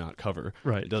deliberately did not cover.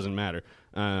 Right. It doesn't matter.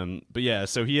 But yeah,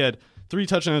 so he had 3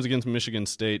 touchdowns against Michigan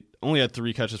State, only had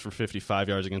 3 catches for 55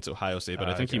 yards against Ohio State, but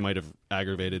I think he might have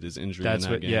aggravated his injury in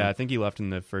that game. Yeah, I think he left in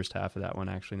the first half of that one,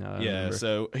 actually. Now that I remember.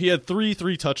 So he had 3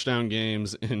 touchdown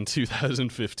games in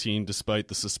 2015, despite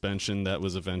the suspension that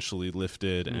was eventually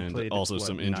lifted, and also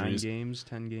some injuries. 9 games,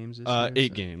 10 games this year?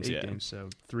 8 games, 8 games, so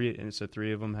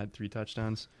 3 of them had 3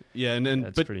 touchdowns. Yeah,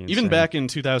 but pretty even insane. back in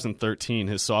 2013,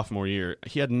 his sophomore year,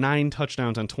 he had 9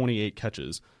 touchdowns on 28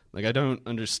 catches. Like, I don't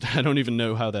understand. I don't even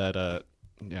know how that.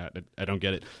 I don't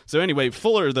get it. So anyway,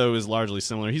 Fuller though is largely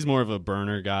similar. He's more of a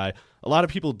burner guy. A lot of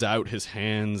people doubt his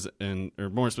hands, or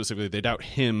more specifically, they doubt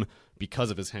him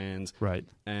because of his hands. Right.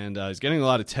 And he's getting a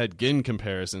lot of Ted Ginn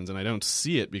comparisons, and I don't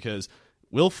see it because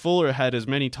Will Fuller had as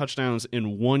many touchdowns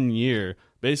in 1 year,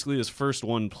 basically his first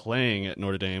one playing at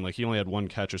Notre Dame. Like, he only had 1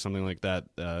 catch or something like that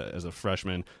as a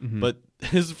freshman. Mm-hmm. But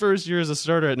his first year as a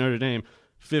starter at Notre Dame,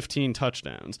 15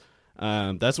 touchdowns.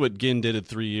 That's what Ginn did in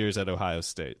 3 years at Ohio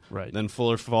State. Right. Then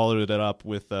Fuller followed it up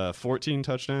with 14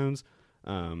 touchdowns.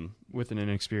 With an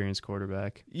inexperienced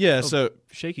quarterback. Yeah, so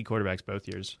shaky quarterbacks both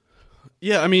years.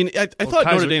 Yeah, I mean, I thought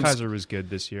Notre Dame's Kaiser was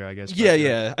good this year, I guess.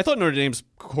 Yeah. I thought Notre Dame's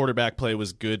quarterback play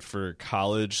was good for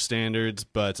college standards,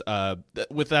 but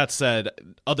with that said,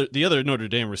 the other Notre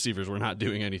Dame receivers were not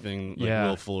doing anything like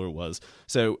Will Fuller was.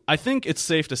 So I think it's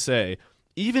safe to say,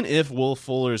 even if Will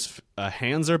Fuller's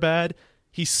hands are bad,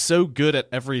 he's so good at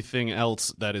everything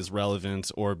else that is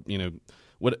relevant, or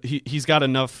what he's got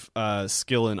enough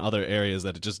skill in other areas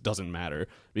that it just doesn't matter.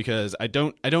 Because I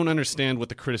don't understand what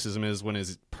the criticism is when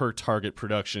his per target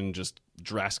production just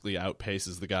drastically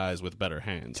outpaces the guys with better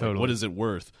hands. Totally. Like, what is it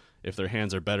worth if their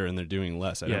hands are better and they're doing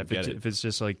less? I don't get it. If it's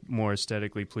just like more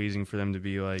aesthetically pleasing for them to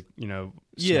be like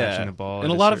smashing the ball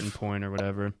and at a certain point or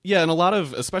whatever. Yeah, and a lot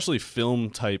of especially film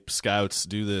type scouts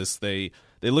do this. They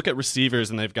look at receivers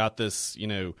and they've got this,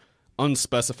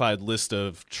 unspecified list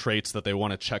of traits that they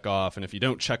want to check off. And if you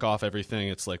don't check off everything,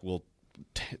 it's like, well,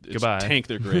 goodbye. Tank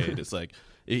their grade. It's like,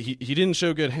 he didn't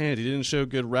show good hands. He didn't show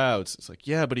good routes. It's like,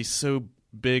 yeah, but he's so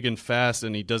big and fast,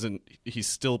 and he's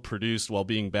still produced while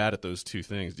being bad at those 2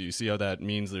 things. Do you see how that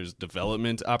means there's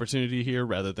development opportunity here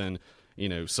rather than,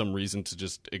 some reason to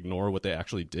just ignore what they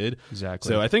actually did? Exactly.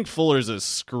 So I think Fuller's a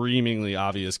screamingly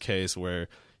obvious case where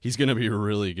he's going to be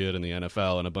really good in the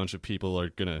NFL, and a bunch of people are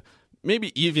going to,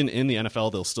 maybe even in the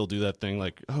NFL, they'll still do that thing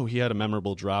like, oh, he had a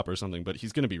memorable drop or something, but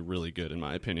he's going to be really good in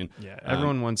my opinion. Yeah,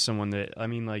 everyone wants someone that,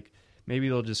 maybe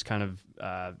they'll just kind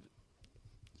of,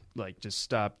 just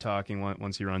stop talking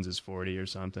once he runs his 40 or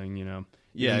something, Yeah.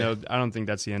 Even though I don't think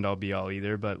that's the end-all be-all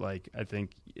either, but, I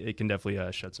think it can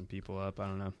definitely shut some people up. I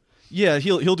don't know. Yeah,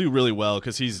 he'll do really well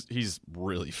because he's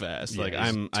really fast.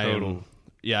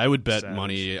 Yeah, I would bet savage.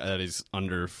 money that he's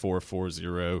under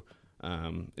 4.40.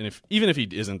 And even if he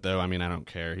isn't, though, I mean, I don't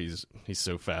care. He's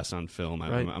so fast on film.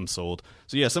 I'm sold.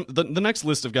 So yeah, the next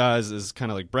list of guys is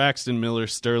kind of like Braxton Miller,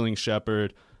 Sterling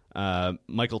Shepard,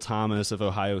 Michael Thomas of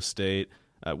Ohio State.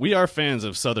 We are fans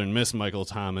of Southern Miss Michael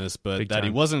Thomas, but Big that time. he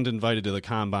wasn't invited to the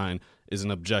combine is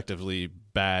an objectively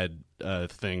bad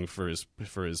thing for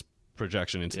his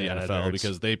projection into the Yeah, that NFL, hurts.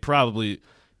 because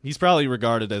he's probably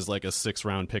regarded as like a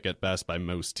 6th-round pick at best by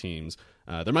most teams.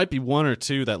 There might be one or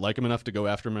two that like him enough to go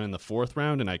after him in the 4th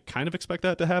round, and I kind of expect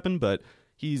that to happen, but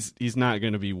he's not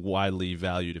going to be widely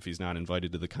valued if he's not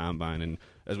invited to the combine. And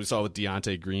as we saw with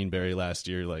Deontay Greenberry last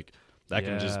year, like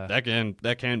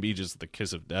that can be just the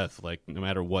kiss of death. Like no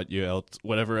matter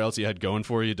whatever else you had going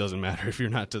for you, it doesn't matter if you're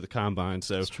not to the combine.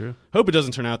 So That's true. Hope it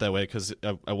doesn't turn out that way, because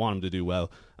I want him to do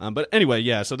well. But anyway,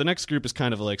 yeah. So the next group is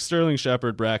kind of like Sterling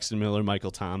Shepard, Braxton Miller,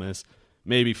 Michael Thomas,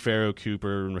 maybe Pharaoh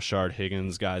Cooper and Rashard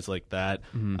Higgins, guys like that.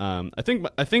 I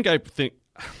think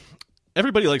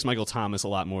everybody likes Michael Thomas a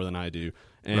lot more than I do,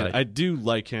 and Right. I do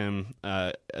like him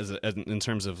in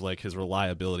terms of like his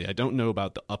reliability. I don't know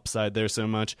about the upside there so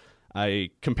much. I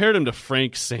compared him to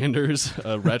Frank Sanders,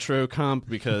 a retro comp,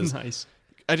 because Nice.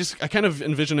 I kind of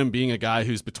envision him being a guy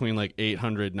who's between like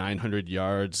 800, 900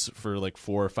 yards for like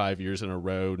 4 or 5 years in a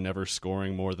row, never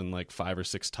scoring more than like 5 or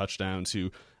 6 touchdowns.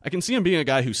 I can see him being a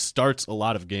guy who starts a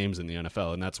lot of games in the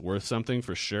NFL, and that's worth something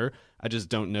for sure. I just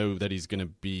don't know that he's going to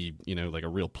be, like a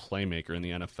real playmaker in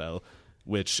the NFL,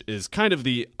 which is kind of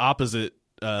the opposite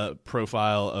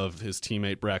profile of his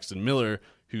teammate Braxton Miller,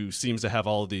 who seems to have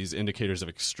all of these indicators of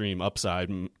extreme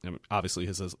upside. Obviously,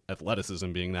 his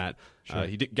athleticism being that. Sure.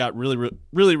 He got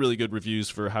really good reviews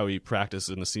for how he practiced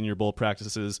in the Senior Bowl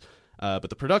practices, but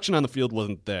the production on the field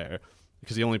wasn't there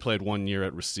because he only played 1 year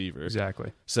at receiver.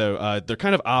 Exactly. So they're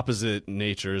kind of opposite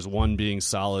natures, one being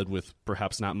solid with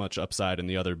perhaps not much upside, and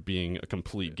the other being a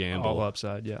complete gamble. All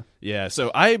upside, yeah. Yeah,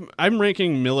 so I'm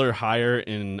ranking Miller higher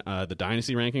in the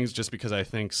dynasty rankings just because I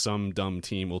think some dumb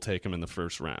team will take him in the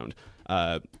 1st round.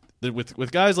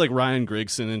 With guys like Ryan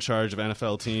Grigson in charge of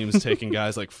NFL teams taking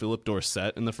guys like Philip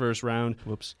Dorsett in the 1st round,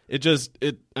 Whoops. it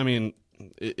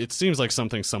seems like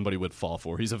something somebody would fall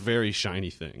for. He's a very shiny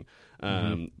thing.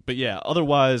 But yeah,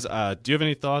 otherwise, do you have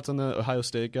any thoughts on the Ohio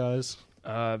State guys?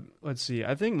 Let's see.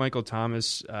 I think Michael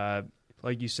Thomas,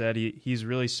 like you said, he's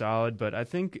really solid, but I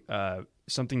think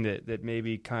something that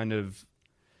maybe kind of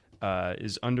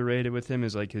is underrated with him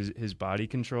is like his body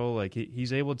control. Like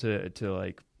he's able to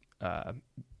like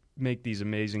make these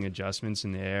amazing adjustments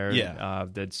in the air. Yeah.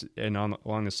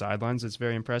 Along the sidelines, it's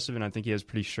very impressive, and I think he has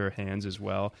pretty sure hands as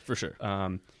well. For sure.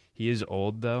 He is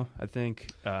old though, I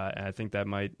think, and I think that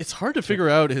might. It's hard to figure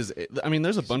out his. I mean,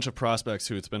 there's a bunch of prospects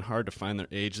who it's been hard to find their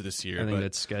age this year. I think but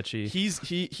that's sketchy.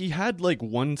 He had like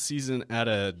one season at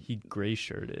a. He gray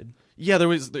shirted. Yeah,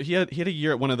 he had a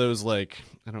year at one of those like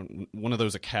one of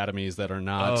those academies that are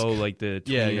not. Oh, like the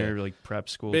tweener, like prep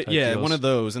school. Type Yeah, deals. one of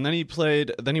those, and then he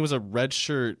played. Then he was a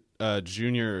redshirt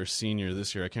junior or senior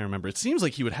this year. I can't remember. It seems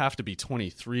like he would have to be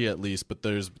 23 at least, but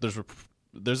there's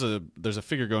a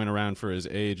figure going around for his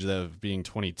age of being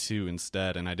 22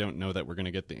 instead, and I don't know that we're going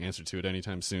to get the answer to it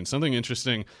anytime soon. Something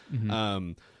interesting.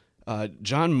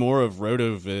 John Moore of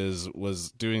RotoViz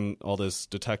was doing all this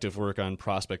detective work on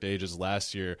prospect ages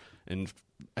last year, and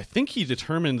I think he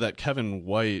determined that Kevin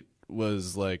White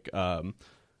was like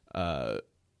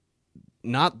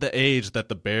not the age that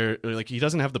the Bear, like he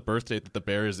doesn't have the birth date that the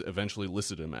Bears eventually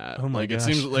listed him at. Oh my gosh. It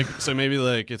seems like so maybe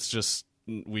like it's just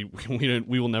we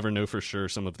will never know for sure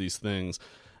some of these things.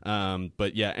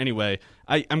 But yeah, anyway,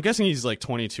 I'm guessing he's like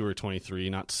 22 or 23,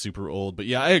 not super old. But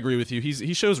yeah, I agree with you.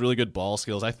 He shows really good ball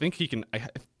skills. I think he can.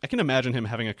 I can imagine him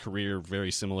having a career very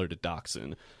similar to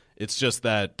Doxson. It's just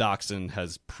that Doxson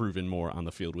has proven more on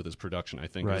the field with his production. I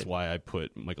think is why I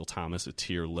put Michael Thomas a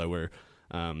tier lower.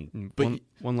 But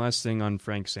one last thing on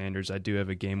Frank Sanders, I do have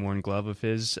a game-worn glove of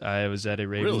his. I was at a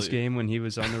Ravens game when he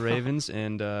was on the Ravens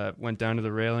and went down to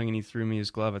the railing and he threw me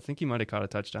his glove. I think he might have caught a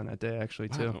touchdown that day actually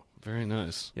too. Wow, very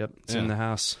nice. Yep, it's in the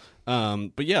house.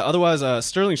 But yeah, otherwise,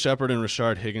 Sterling Shepard and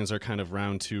Rashard Higgins are kind of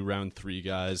round 2, round 3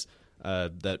 guys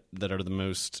that are the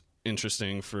most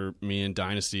interesting for me in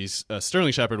dynasties.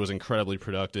 Sterling Shepard was incredibly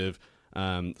productive.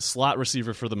 Slot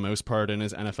receiver for the most part in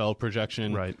his NFL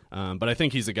projection, right? But I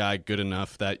think he's a guy good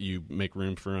enough that you make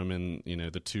room for him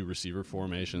in the 2 receiver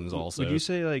formations. Also, would you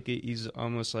say like he's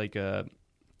almost like a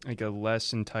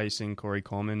less enticing Corey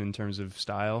Coleman in terms of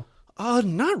style?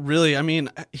 Not really. I mean,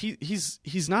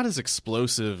 he's not as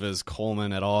explosive as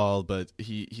Coleman at all, but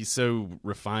he's so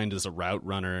refined as a route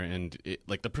runner, and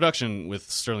like the production with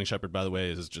Sterling Shepard, by the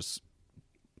way, is just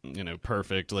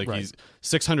perfect. Like he's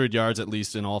 600 yards at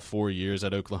least in all 4 years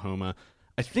at Oklahoma.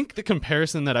 I think the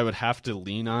comparison that I would have to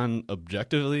lean on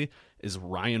objectively is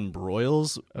Ryan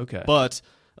Broyles. Okay. But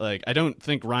like, I don't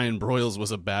think Ryan Broyles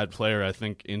was a bad player. I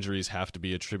think injuries have to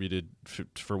be attributed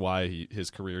for why his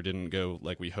career didn't go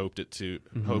like we hoped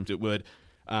it would.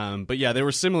 But yeah, they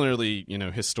were similarly,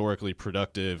 historically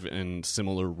productive in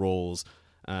similar roles.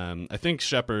 I think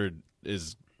Shepard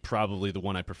is probably the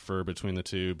one I prefer between the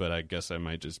two, but I guess I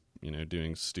might just,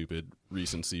 doing stupid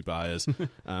recency bias.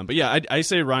 But yeah, I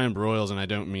say Ryan Broyles, and I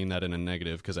don't mean that in a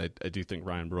negative, because I do think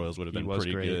Ryan Broyles would have been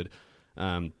pretty good.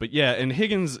 But yeah, and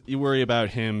Higgins, you worry about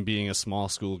him being a small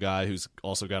school guy who's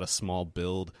also got a small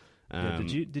build.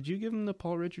 Did you give him the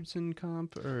Paul Richardson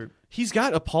comp? Or he's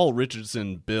got a Paul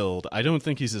Richardson build. I don't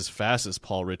think he's as fast as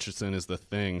Paul Richardson is the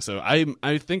thing. So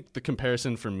I think the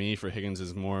comparison for Higgins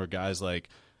is more guys like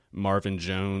Marvin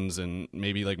Jones and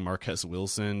maybe like Marquez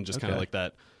Wilson, just kind of like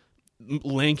that,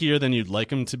 lankier than you'd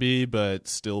like him to be, but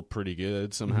still pretty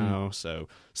good somehow. So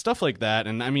stuff like that.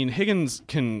 And I mean, Higgins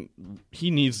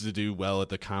needs to do well at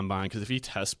the combine, because if he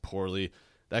tests poorly,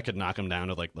 that could knock him down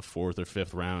to like the 4th or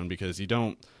 5th round, because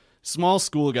small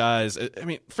school guys. I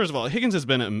mean, first of all, Higgins has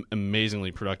been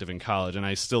amazingly productive in college, and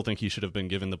I still think he should have been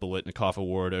given the Biletnikoff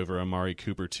Award over Amari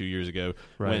Cooper 2 years ago,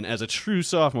 when as a true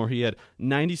sophomore, he had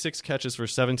 96 catches for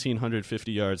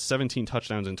 1,750 yards, 17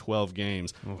 touchdowns in 12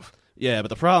 games. Oof. Yeah, but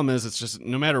the problem is, it's just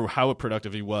no matter how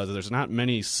productive he was, there's not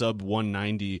many sub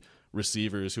 190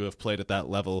 receivers who have played at that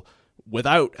level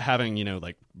without having,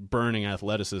 like burning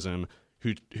athleticism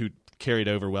who carried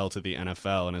over well to the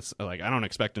NFL. And it's like, I don't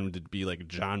expect him to be like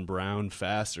John Brown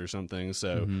fast or something.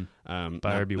 So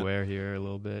buyer beware here a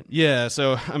little bit. Yeah,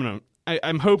 so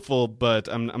I'm hopeful, but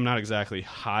I'm not exactly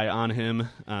high on him.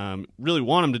 Really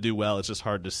want him to do well. It's just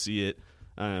hard to see it.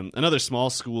 Another small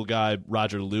school guy,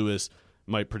 Roger Lewis,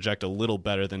 might project a little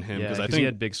better than him, because I think he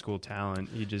had big school talent.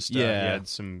 He just he had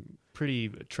some pretty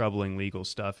troubling legal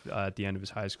stuff at the end of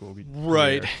his high school career.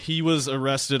 Right. He was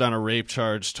arrested on a rape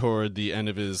charge toward the end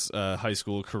of his high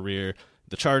school career.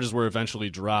 The charges were eventually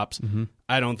dropped.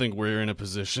 I don't think we're in a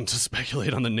position to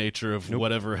speculate on the nature of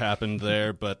whatever happened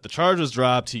there, but the charge was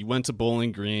dropped. He went to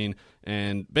Bowling Green,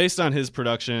 and based on his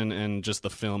production and just the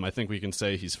film, I think we can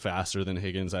say he's faster than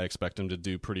Higgins. I expect him to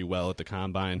do pretty well at the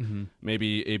combine.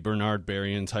 Maybe a Bernard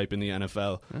Berrian type in the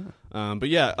NFL. But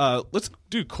yeah, let's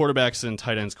do quarterbacks and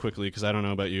tight ends quickly, because I don't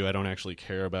know about you. I don't actually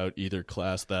care about either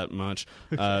class that much.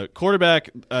 Quarterback,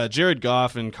 Jared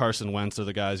Goff and Carson Wentz are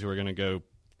the guys who are going to go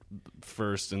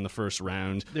first in the first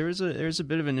round. There's a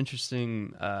bit of an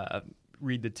interesting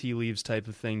read the tea leaves type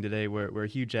of thing today, where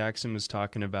Hugh Jackson was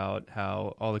talking about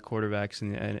how all the quarterbacks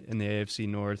in the AFC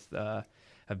North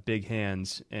have big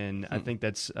hands, and I think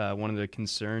that's one of the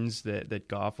concerns that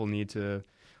Goff will need to.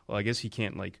 Well, I guess he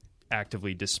can't like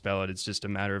actively dispel it. It's just a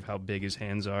matter of how big his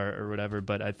hands are or whatever.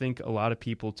 But I think a lot of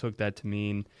people took that to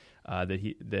mean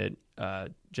that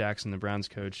Jackson, the Browns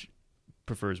coach,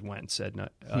 prefers Wentz.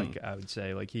 I would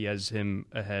say like he has him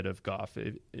ahead of Goff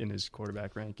in his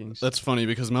quarterback rankings. That's funny,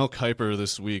 because Mel Kiper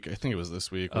this week, I think it was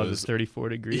this week, was 34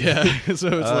 degrees. Yeah, so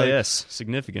it's yes,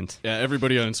 significant. Yeah,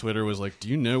 everybody on Twitter was like, "Do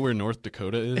you know where North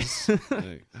Dakota is?"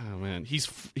 Like, oh man, he's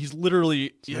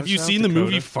literally. Have you seen the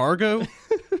movie Fargo?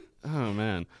 Oh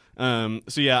man.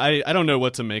 So yeah, I don't know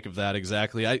what to make of that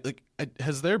exactly.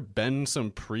 Has there been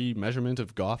some pre-measurement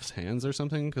of Goff's hands or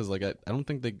something? Because like I don't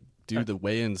think they do the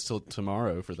weigh-ins till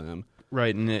tomorrow for them.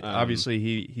 Right, and obviously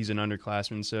he's an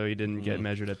underclassman, so he didn't get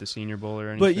measured at the Senior Bowl or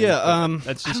anything. But yeah,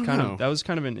 that's just that was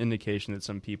kind of an indication that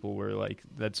some people were like,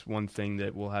 that's one thing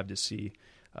that we'll have to see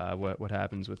what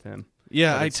happens with him.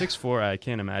 Yeah, at 6'4", I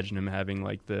can't imagine him having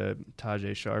like the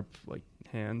Tajay Sharp like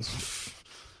hands.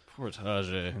 Poor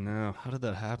Tajay. I know. How did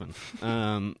that happen?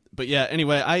 But yeah,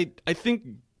 anyway, I think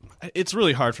it's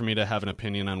really hard for me to have an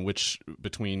opinion on which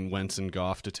between Wentz and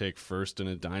Goff to take first in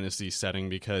a dynasty setting,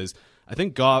 because I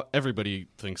think Goff, everybody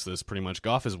thinks this pretty much.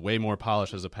 Goff is way more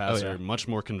polished as a passer, much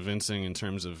more convincing in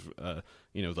terms of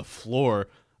the floor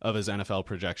of his NFL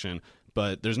projection.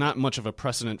 But there's not much of a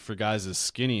precedent for guys as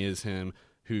skinny as him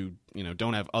who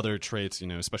don't have other traits,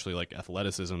 especially like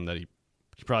athleticism, that he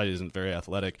probably isn't very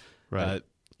athletic. Right.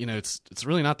 It's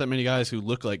really not that many guys who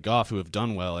look like Goff who have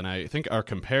done well, and I think our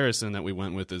comparison that we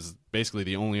went with is basically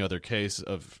the only other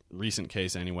recent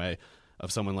case anyway,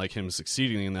 of someone like him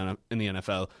succeeding in the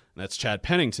NFL, and that's Chad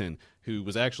Pennington, who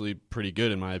was actually pretty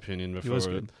good in my opinion before. He was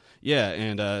good. Yeah,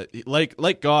 and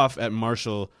like Goff at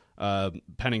Marshall,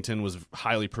 Pennington was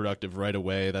highly productive right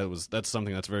away. That's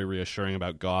something that's very reassuring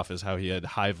about Goff, is how he had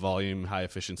high volume, high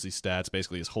efficiency stats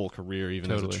basically his whole career,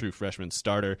 even as a true freshman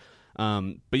starter.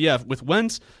 But yeah, with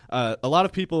Wentz, a lot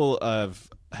of people have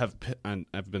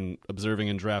been observing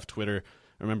in draft Twitter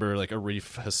I remember like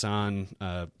Arif Hassan.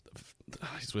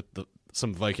 He's with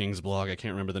some Vikings blog. I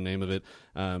can't remember the name of it.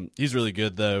 He's really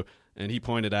good though, and he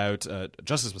pointed out.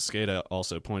 Justice Mosqueda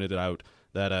also pointed out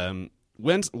that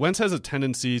Wentz has a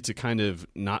tendency to kind of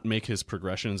not make his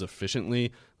progressions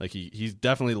efficiently. Like he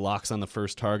definitely locks on the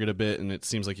first target a bit, and it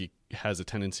seems like he has a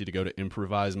tendency to go to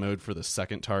improvise mode for the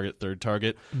second target, third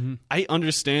target. Mm-hmm. I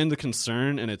understand the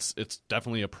concern, and it's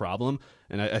definitely a problem,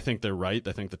 and I think they're right.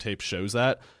 I think the tape shows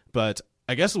that. But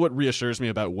I guess what reassures me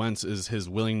about Wentz is his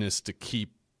willingness to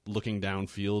keep looking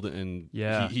downfield, and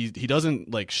he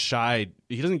doesn't like shy.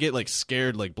 He doesn't get like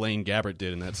scared like Blaine Gabbert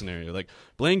did in that scenario. Like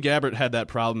Blaine Gabbert had that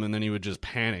problem, and then he would just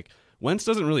panic. Wentz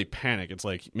doesn't really panic. It's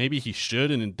like maybe he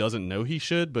should and doesn't know he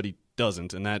should, but he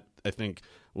doesn't, and that I think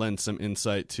lends some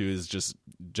insight to his just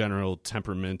general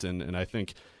temperament. And I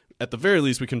think at the very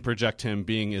least we can project him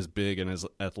being as big and as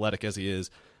athletic as he is,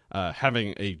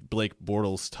 having a Blake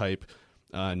Bortles type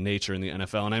nature in the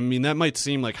NFL. And I mean, that might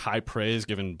seem like high praise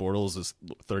given Bortles is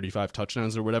 35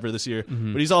 touchdowns or whatever this year,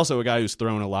 but he's also a guy who's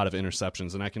thrown a lot of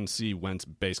interceptions, and I can see Wentz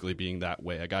basically being that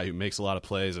way, a guy who makes a lot of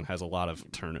plays and has a lot of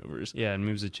turnovers. Yeah, and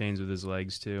moves the chains with his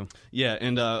legs too. Yeah,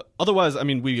 and otherwise, I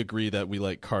mean, we agree that we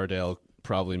like Cardale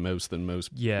probably more than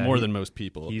most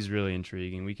people. He's really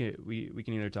intriguing. We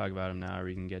can either talk about him now or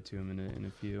we can get to him in a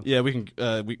few. Yeah, we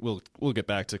can. We'll get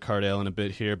back to Cardale in a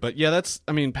bit here, but yeah,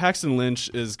 Paxton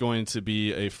Lynch is going to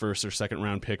be a first or second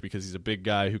round pick because he's a big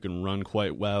guy who can run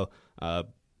quite well.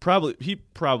 He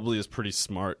probably is pretty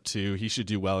smart too. He should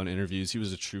do well in interviews. He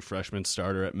was a true freshman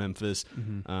starter at Memphis.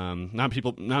 Mm-hmm.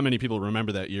 Not many people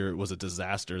remember that year. It was a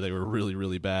disaster. They were really,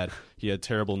 really bad. He had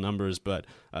terrible numbers, but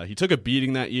he took a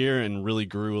beating that year and really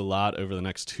grew a lot over the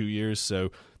next 2 years.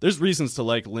 So there's reasons to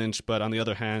like Lynch, but on the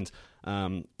other hand,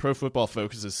 Pro Football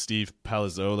Focus's Steve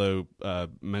Palazzolo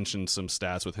mentioned some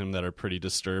stats with him that are pretty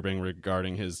disturbing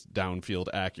regarding his downfield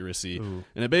accuracy. Ooh.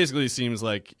 And it basically seems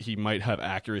like he might have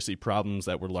accuracy problems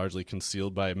that were largely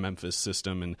concealed by a Memphis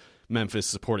system and Memphis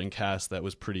supporting cast that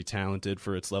was pretty talented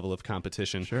for its level of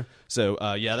competition. Sure. So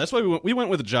that's why we went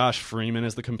with Josh Freeman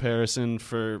as the comparison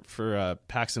for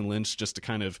Paxton Lynch, just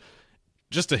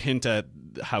to hint at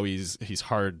how he's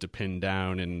hard to pin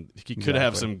down, and he could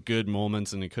have some good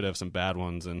moments and he could have some bad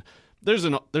ones. And there's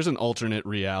an alternate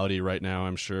reality right now,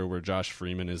 I'm sure, where Josh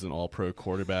Freeman is an all-pro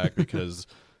quarterback because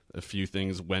a few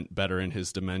things went better in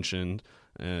his dimension,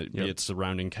 be it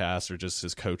surrounding cast or just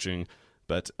his coaching.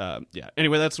 But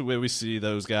anyway, that's the way we see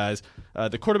those guys.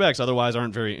 The quarterbacks otherwise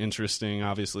aren't very interesting,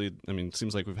 obviously. I mean, it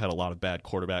seems like we've had a lot of bad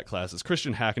quarterback classes.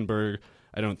 Christian Hackenberg,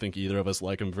 I don't think either of us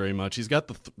like him very much. He's got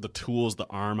the tools, the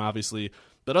arm, obviously.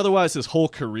 But otherwise, his whole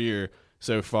career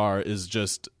so far is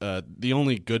just the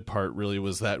only good part really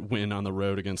was that win on the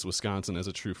road against Wisconsin as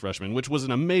a true freshman, which was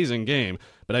an amazing game.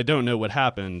 But I don't know what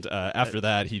happened. After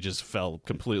that, he just fell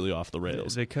completely off the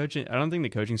rails. I don't think the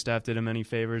coaching staff did him any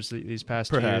favors these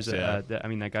past 2 years. Yeah.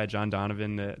 That guy, John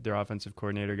Donovan, their offensive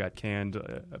coordinator, got canned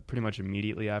pretty much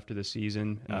immediately after the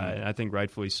season. And I think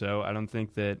rightfully so. I don't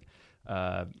think that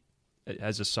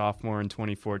as a sophomore in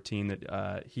 2014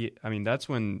 that that's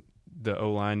when the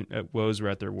O-line woes were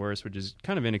at their worst, which is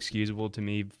kind of inexcusable to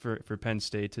me for Penn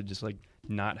State to just like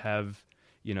not have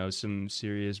some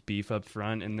serious beef up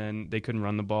front, and then they couldn't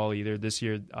run the ball either. This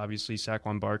year, obviously,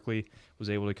 Saquon Barkley was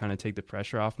able to kind of take the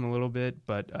pressure off him a little bit,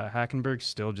 but Hackenberg's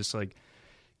still just like,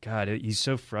 God, he's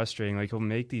so frustrating. Like he'll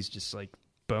make these just like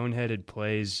boneheaded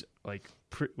plays like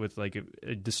with like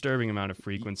a disturbing amount of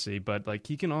frequency, but like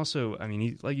he can also,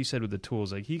 he, like you said with the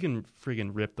tools, like he can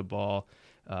friggin' rip the ball,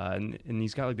 and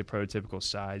he's got like the prototypical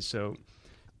size. So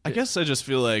I guess I just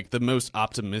feel like the most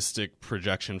optimistic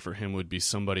projection for him would be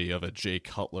somebody of a Jay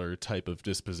Cutler type of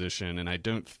disposition,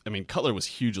 and Cutler was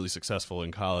hugely successful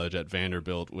in college at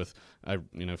Vanderbilt with,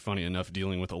 funny enough,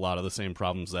 dealing with a lot of the same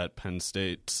problems that Penn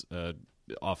State's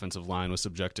offensive line was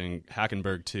subjecting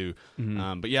Hackenberg to.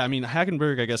 Mm-hmm. But yeah,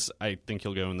 Hackenberg, I think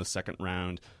he'll go in the second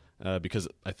round because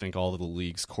I think all of the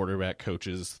league's quarterback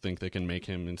coaches think they can make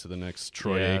him into the next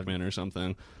Troy Aikman or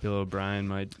something. Bill O'Brien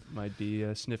might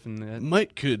be sniffing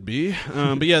that. Could be.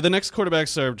 But yeah, the next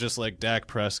quarterbacks are just like Dak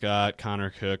Prescott, Connor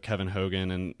Cook, Kevin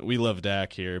Hogan, and we love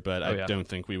Dak here, but I don't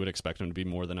think we would expect him to be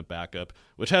more than a backup,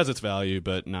 which has its value,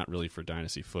 but not really for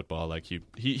dynasty football. Like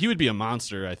he would be a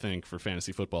monster, I think, for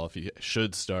fantasy football if he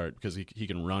should start because he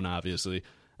can run, obviously.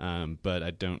 But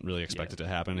I don't really expect it to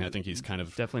happen. I think he's kind of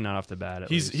definitely not off the bat.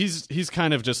 He's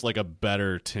kind of just like a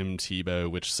better Tim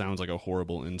Tebow, which sounds like a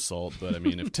horrible insult. But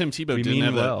if Tim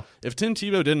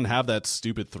Tebow didn't have that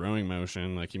stupid throwing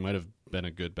motion, like he might have been a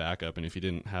good backup. And if he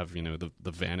didn't have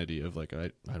the vanity of like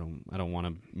I don't want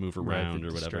to move around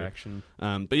or whatever. Distraction.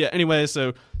 But yeah, anyway,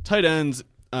 so tight ends.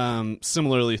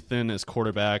 similarly thin as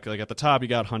quarterback. Like at the top, you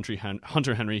got Hunter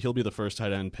Henry. He'll be the first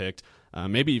tight end picked,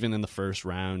 maybe even in the first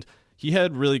round. He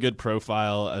had really good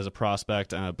profile as a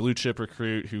prospect, blue chip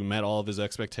recruit who met all of his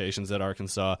expectations at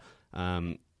Arkansas.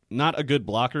 Not a good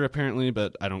blocker, apparently,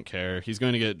 but I don't care. He's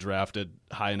going to get drafted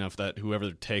high enough that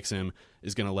whoever takes him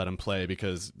is going to let him play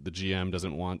because the GM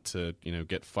doesn't want to,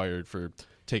 get fired for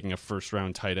taking a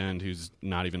first-round tight end who's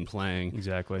not even playing.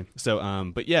 Exactly.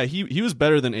 So, but yeah, he was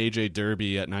better than A.J.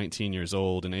 Derby at 19 years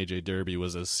old, and A.J. Derby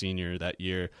was a senior that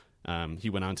year. He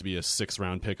went on to be a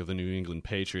 6th-round pick of the New England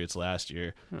Patriots last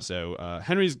year. Huh. So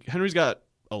Henry's got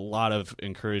a lot of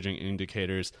encouraging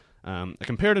indicators. I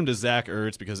compared him to Zach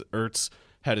Ertz because Ertz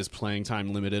had his playing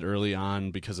time limited early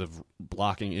on because of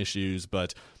blocking issues,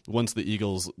 but once the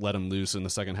Eagles let him loose in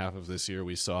the second half of this year,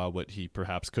 we saw what he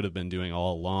perhaps could have been doing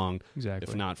all along,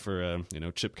 if not for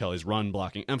Chip Kelly's run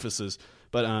blocking emphasis.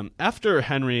 But after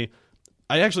Henry,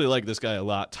 I actually like this guy a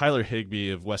lot. Tyler Higbee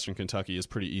of Western Kentucky is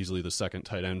pretty easily the second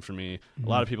tight end for me. Mm-hmm. A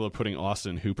lot of people are putting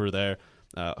Austin Hooper there.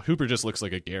 Hooper just looks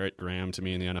like a Garrett Graham to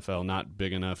me in the NFL, not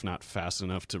big enough, not fast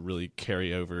enough to really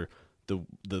carry over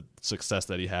the success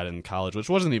that he had in college, which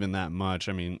wasn't even that much.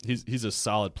 I mean, he's a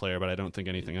solid player, but I don't think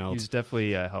anything else. He's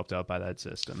definitely helped out by that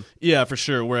system. Yeah, for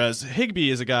sure. Whereas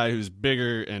Higbee is a guy who's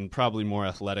bigger and probably more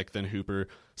athletic than Hooper,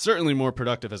 certainly more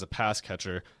productive as a pass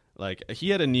catcher. Like, he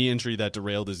had a knee injury that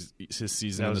derailed his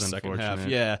season in the second half.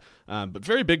 Yeah, but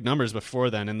very big numbers before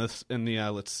then. In the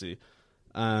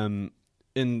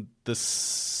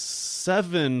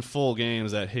 7 full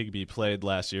games that Higbee played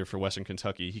last year for Western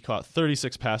Kentucky, he caught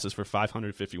 36 passes for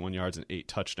 551 yards and 8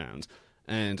 touchdowns.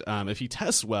 And if he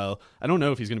tests well, I don't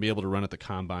know if he's going to be able to run at the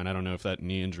combine. I don't know if that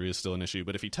knee injury is still an issue.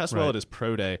 But if he tests well at his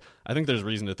pro day, I think there's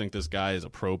reason to think this guy is a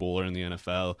Pro Bowler in the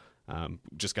NFL.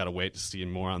 Just got to wait to see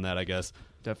more on that, I guess.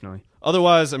 Definitely.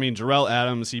 Otherwise, I mean, Jarrell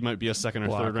Adams, he might be a second or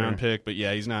third round pick. But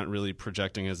yeah, he's not really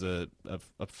projecting as a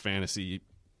fantasy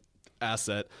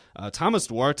asset. Thomas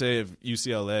Duarte of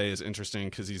UCLA is interesting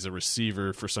because he's a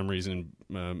receiver for some reason,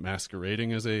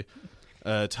 masquerading as a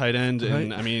tight end,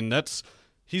 and I mean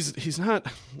he's not.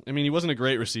 I mean, he wasn't a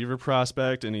great receiver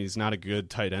prospect, and he's not a good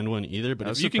tight end one either. But I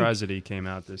was surprised that he came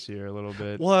out this year a little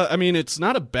bit. Well, I mean, it's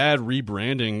not a bad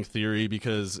rebranding theory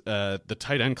because the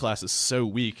tight end class is so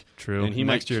weak. True, and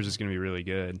next year's is going to be really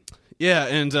good. Yeah,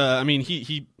 and I mean,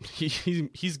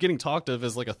 he's getting talked of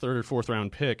as like a 3rd or 4th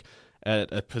round pick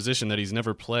at a position that he's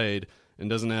never played and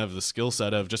doesn't have the skill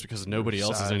set of just because nobody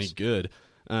else is any good.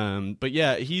 But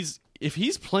yeah, if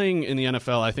he's playing in the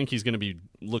NFL, I think he's going to be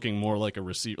looking more like a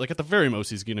receiver. Like at the very most,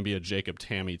 he's going to be a Jacob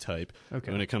Tamme type.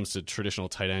 Okay. When it comes to traditional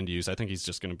tight end use, I think he's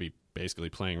just going to be basically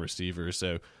playing receiver.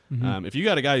 So if you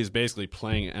got a guy who's basically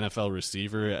playing NFL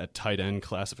receiver at tight end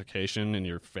classification in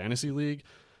your fantasy league,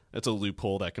 that's a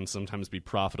loophole that can sometimes be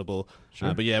profitable.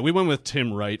 Sure. But yeah, we went with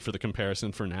Tim Wright for the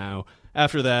comparison for now.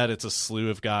 After that, it's a slew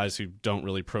of guys who don't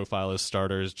really profile as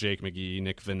starters. Jake McGee,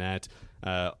 Nick Vannett,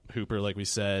 Hooper, like we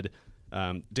said.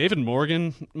 David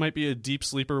Morgan might be a deep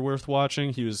sleeper worth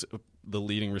watching. He was the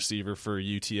leading receiver for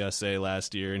UTSA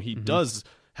last year, and he does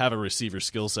have a receiver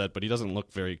skill set, but he doesn't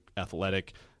look very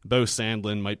athletic. Bo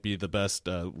Sandlin might be the best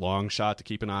long shot to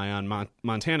keep an eye on.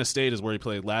 Montana State is where he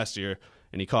played last year,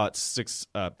 and he caught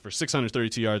for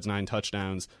 632 yards, 9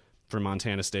 touchdowns for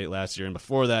Montana State last year. And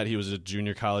before that, he was a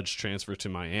junior college transfer to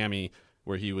Miami,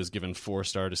 where he was given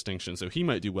 4-star distinction. So he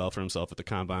might do well for himself at the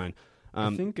combine.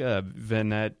 I think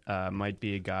Vannett might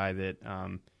be a guy that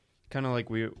kind of like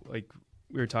we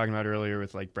were talking about earlier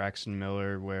with like Braxton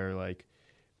Miller, where like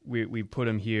we put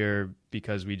him here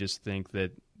because we just think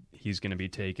that he's going to be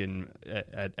taken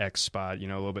at X spot, a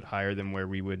little bit higher than where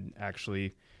we would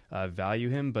actually value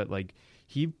him. But like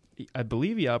I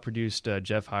believe he outproduced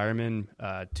Jeff Hireman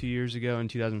 2 years ago in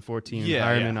 2014. Yeah,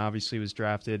 Hireman obviously was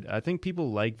drafted. I think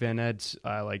people like Vannett's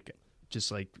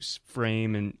just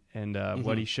frame and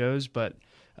what he shows, but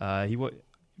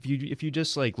if you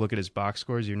just like look at his box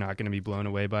scores, you're not going to be blown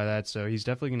away by that. So he's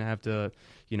definitely going to have to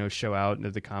show out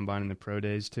at the combine and the pro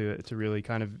days to really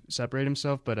kind of separate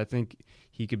himself. But I think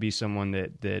he could be someone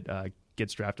that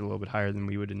gets drafted a little bit higher than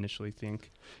we would initially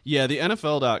think. Yeah, the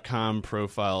NFL.com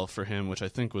profile for him, which I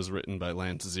think was written by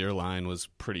Lance Zierlein, was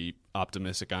pretty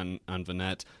optimistic on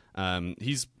Vannett.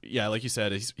 He's like you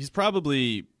said, he's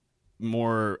probably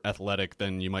more athletic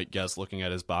than you might guess looking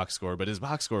at his box score, but his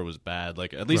box score was bad.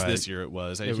 Like at least this year it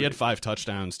was. He had 5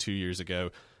 touchdowns 2 years ago.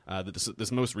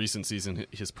 This most recent season,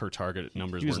 his per target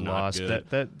numbers were not lost.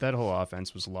 good. That whole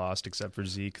offense was lost except for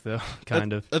Zeke, though.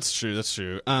 Kind of. That's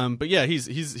true. But yeah,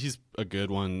 he's a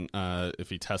good one. If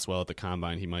he tests well at the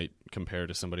combine, he might compare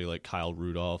to somebody like Kyle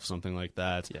Rudolph, something like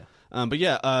that. Yeah. But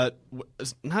yeah,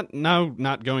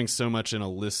 not going so much in a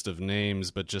list of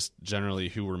names, but just generally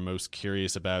who we're most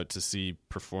curious about to see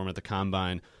perform at the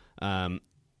combine.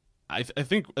 I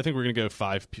think we're gonna go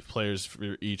 5 players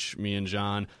for each, me and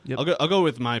John. Yep. I'll go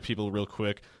with my people real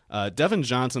quick. Devin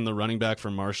Johnson, the running back for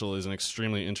Marshall, is an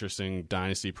extremely interesting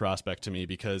dynasty prospect to me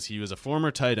because he was a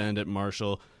former tight end at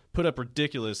Marshall, put up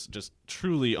ridiculous, just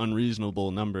truly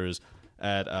unreasonable numbers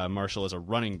at Marshall as a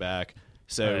running back.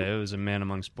 So it was a man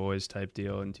amongst boys type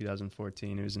deal in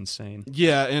 2014. It was insane.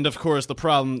 Yeah, and of course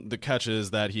the catch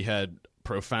is that he had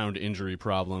profound injury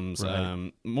problems,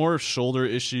 right. More shoulder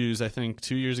issues, I think,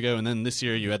 2 years ago, and then this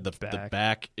year you had the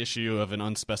back issue of an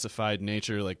unspecified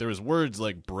nature. Like there was words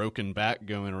like broken back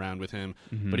going around with him,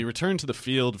 but he returned to the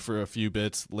field for a few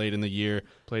bits late in the year.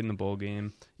 Played in the bowl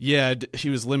game. Yeah, he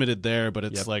was limited there, but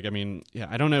it's like, I mean, yeah,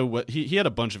 I don't know what he had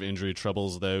a bunch of injury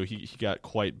troubles though. He got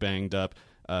quite banged up.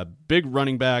 Big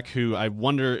running back who I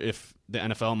wonder if the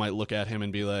NFL might look at him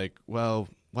and be like, well,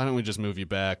 why don't we just move you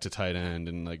back to tight end,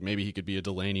 and like maybe he could be a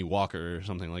Delaney Walker or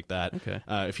something like that. Okay.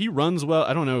 If he runs well,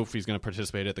 I don't know if he's going to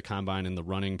participate at the combine in the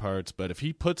running parts, but if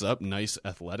he puts up nice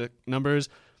athletic numbers,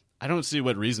 I don't see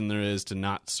what reason there is to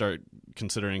not start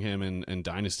considering him in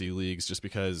dynasty leagues just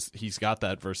because he's got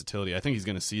that versatility. I think he's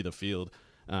going to see the field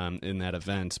in that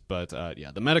event. But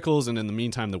yeah, the medicals and in the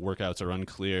meantime, the workouts are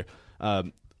unclear.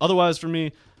 Otherwise, for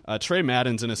me, Trey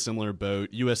Madden's in a similar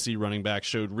boat. USC running back,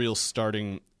 showed real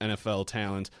starting NFL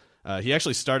talent. He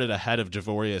actually started ahead of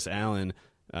Javorius Allen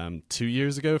 2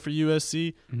 years ago for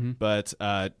USC, but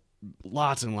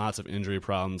lots and lots of injury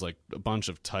problems, like a bunch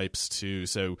of types too.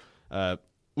 So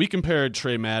we compared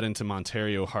Trey Madden to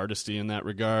Montario Hardesty in that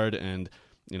regard, and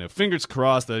fingers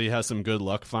crossed that he has some good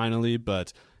luck finally.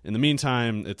 But in the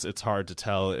meantime, it's hard to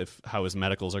tell how his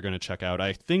medicals are going to check out.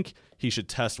 I think he should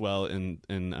test well in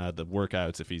the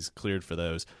workouts if he's cleared for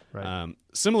those. Right.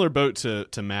 Similar boat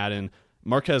to Madden.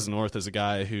 Marquez North is a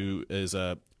guy who is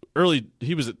early.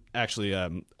 He was actually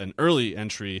an early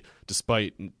entry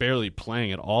despite barely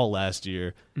playing at all last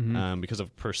year because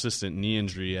of persistent knee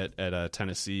injury at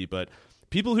Tennessee. But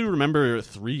people who remember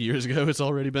 3 years ago, it's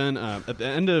already been at the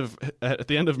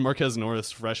end of Marquez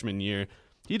North's freshman year.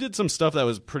 He did some stuff that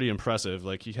was pretty impressive.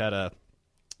 Like he had a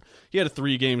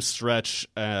 3-game stretch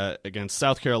against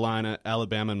South Carolina,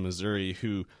 Alabama, and Missouri,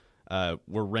 who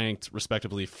were ranked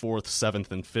respectively 4th,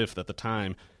 7th, and 5th at the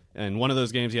time. And one of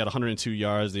those games, he had 102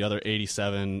 yards, the other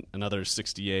 87, another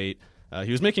 68.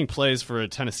 He was making plays for a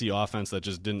Tennessee offense that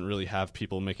just didn't really have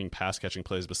people making pass-catching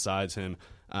plays besides him.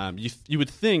 You would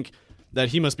think that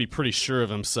he must be pretty sure of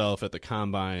himself at the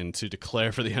combine to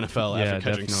declare for the NFL after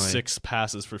catching 6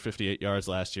 passes for 58 yards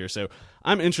last year. So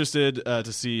I'm interested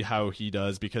to see how he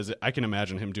does, because I can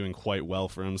imagine him doing quite well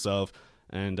for himself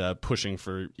and pushing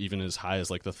for even as high as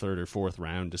like the 3rd or 4th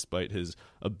round despite his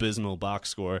abysmal box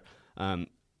score. On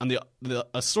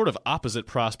a sort of opposite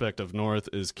prospect of North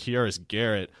is Kiaris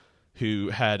Garrett, who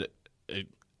had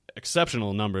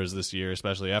exceptional numbers this year,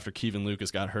 especially after Kevin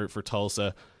Lucas got hurt for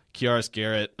Tulsa. Kiaris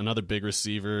Garrett, another big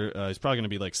receiver. He's probably going to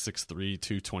be like 6'3",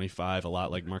 225, a lot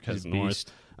like Marquez North.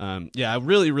 I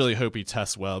really, really hope he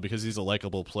tests well because he's a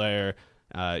likable player.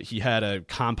 He had a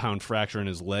compound fracture in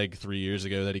his leg 3 years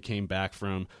ago that he came back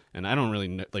from, and I don't really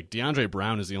know. Like DeAndre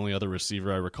Brown is the only other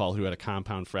receiver I recall who had a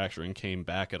compound fracture and came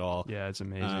back at all. Yeah, it's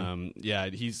amazing.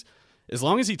 He's as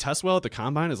long as he tests well at the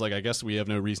combine, I guess we have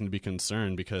no reason to be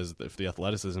concerned because if the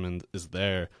athleticism is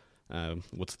there.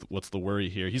 What's the worry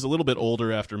here? He's a little bit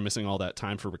older after missing all that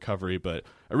time for recovery, but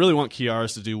I really want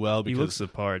Kiaris to do well because he looks the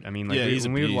part. I mean,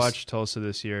 when we would watch Tulsa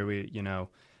this year,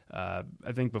 I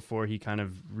think before he kind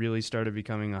of really started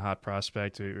becoming a hot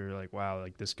prospect, we were like, wow,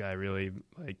 like this guy really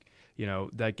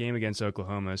that game against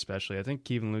Oklahoma, especially. I think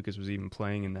Kevin Lucas was even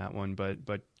playing in that one, but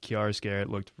Kiaris Garrett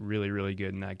looked really, really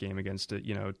good in that game against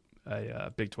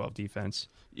a Big 12 defense.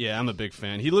 Yeah, I'm a big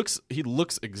fan. He looks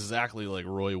exactly like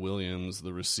Roy Williams,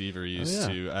 the receiver used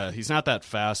to. He's not that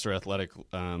fast or athletic,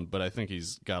 but I think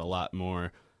he's got a lot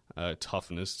more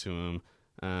toughness to him.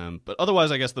 But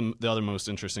otherwise, I guess the other most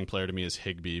interesting player to me is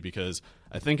Higbee, because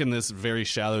I think in this very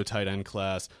shallow tight end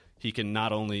class, he can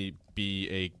not only be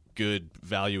a good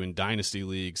value in dynasty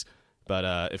leagues,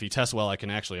 but if he tests well, I can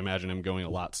actually imagine him going a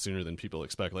lot sooner than people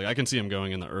expect. Like I can see him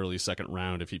going in the early 2nd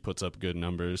round if he puts up good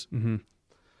numbers. Mm-hmm.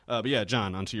 But yeah,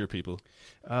 John, on to your people.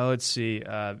 Let's see.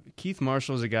 Keith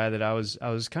Marshall is a guy that I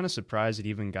was kind of surprised that he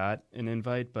even got an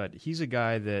invite, but he's a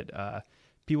guy that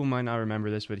people might not remember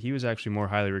this, but he was actually more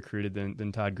highly recruited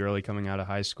than Todd Gurley coming out of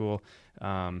high school.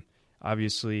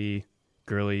 Obviously,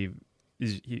 Gurley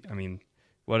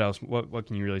what else? What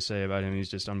can you really say about him? He's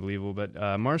just unbelievable.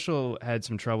 But Marshall had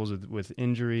some troubles with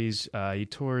injuries. He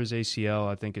tore his ACL,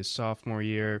 I think, his sophomore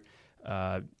year.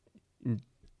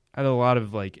 Had a lot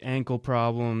of like ankle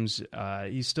problems.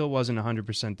 He still wasn't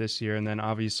 100% this year. And then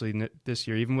obviously this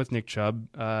year, even with Nick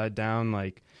Chubb down,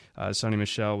 like Sonny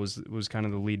Michel was kind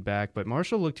of the lead back. But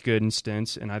Marshall looked good in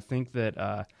stints, and I think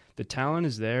that the talent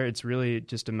is there. It's really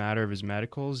just a matter of his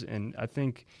medicals, and I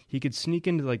think he could sneak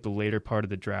into like the later part of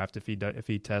the draft if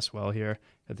he tests well here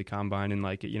at the combine and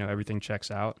like everything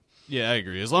checks out. Yeah, I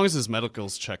agree. As long as his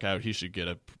medicals check out, he should get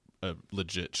a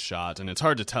legit shot, and it's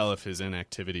hard to tell if his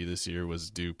inactivity this year was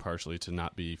due partially to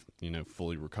not be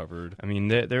fully recovered. I mean,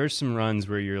 there are some runs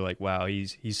where you're like, wow,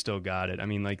 he's still got it. I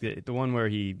mean, like the one where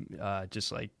he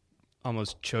just like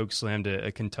almost choke slammed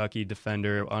a Kentucky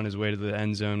defender on his way to the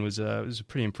end zone was a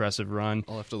pretty impressive run.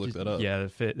 I'll have to look that up. Yeah,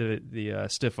 the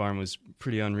stiff arm was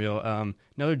pretty unreal.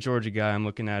 Another Georgia guy I'm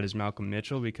looking at is Malcolm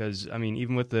Mitchell, because I mean,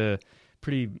 even with the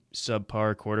pretty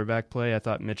subpar quarterback play, I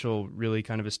thought Mitchell really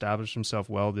kind of established himself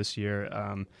well this year.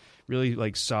 Really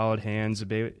like solid hands,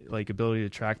 like ability to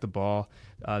track the ball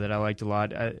that I liked a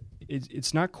lot.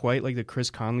 It's not quite like the Chris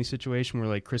Conley situation where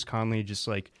like Chris Conley just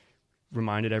like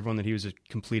reminded everyone that he was a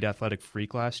complete athletic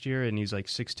freak last year, and he's like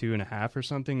 6'2.5" or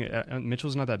something.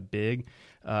 Mitchell's not that big,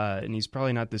 and he's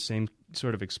probably not the same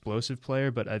sort of explosive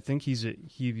player, but I think he's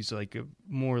like a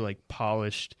more like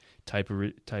polished type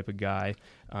of guy.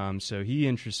 So he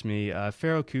interests me.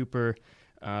 Pharoh Cooper,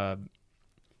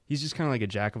 he's just kind of like a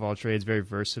jack of all trades, very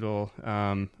versatile.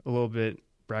 A little bit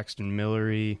Braxton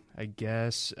Millery, I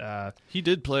guess. He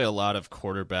did play a lot of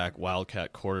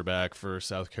Wildcat quarterback for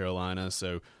South Carolina,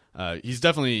 so he's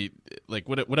definitely like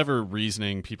whatever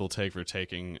reasoning people take for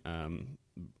taking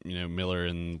Miller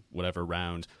in whatever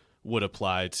round would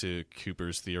apply to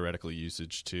Cooper's theoretical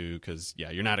usage too, because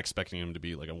you're not expecting him to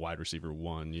be like a wide receiver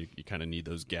one. You kind of need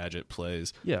those gadget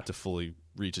plays to fully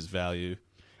reach his value.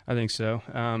 I think so.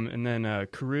 And then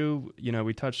Carew,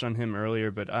 we touched on him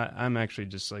earlier, but I'm actually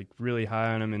just like really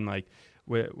high on him. And like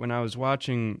when I was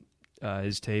watching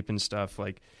his tape and stuff,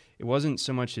 like it wasn't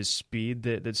so much his speed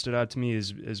that stood out to me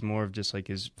as more of just like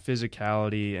his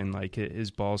physicality and like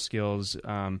his ball skills.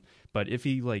 But if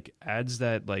he like adds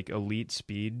that like elite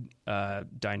speed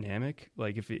dynamic,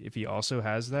 like if he also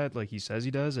has that, like he says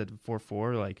he does at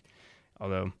 4.4, like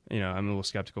although I'm a little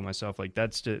skeptical myself, like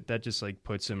that just like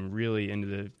puts him really into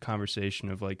the conversation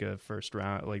of like a first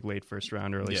round, like late first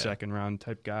round, early second round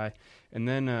type guy. And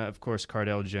then of course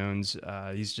Cardale Jones,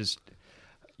 he's just,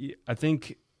 I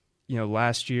think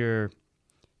last year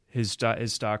his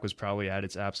stock was probably at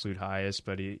its absolute highest,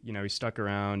 but he stuck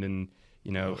around, and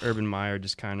Urban Meyer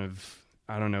just kind of,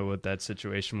 I don't know what that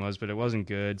situation was, but it wasn't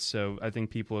good. So I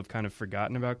think people have kind of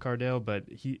forgotten about Cardale, but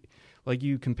he, like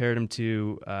you compared him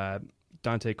to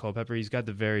Dante Culpepper, he's got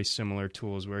the very similar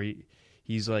tools where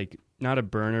he's like not a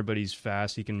burner, but he's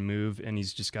fast, he can move, and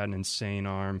he's just got an insane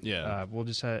arm. Yeah.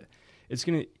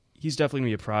 He's definitely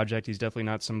going to be a project. He's definitely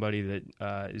not somebody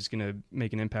that is going to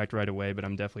make an impact right away, but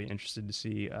I'm definitely interested to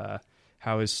see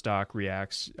how his stock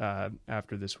reacts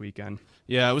after this weekend.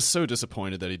 Yeah, I was so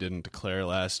disappointed that he didn't declare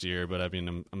last year, but I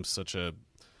mean, I'm so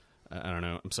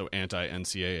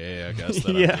anti-NCAA, I guess,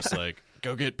 that I'm just like,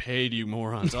 go get paid, you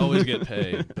morons. Always get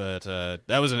paid. But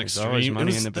that was an extreme.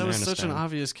 That was such an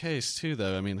obvious case, too,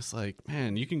 though. I mean, it's like,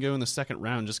 man, you can go in the second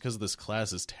round just because this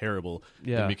class is terrible.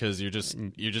 Yeah. And because you're just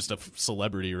a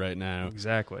celebrity right now.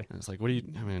 Exactly. And it's like,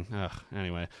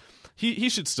 anyway. He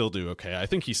should still do okay. I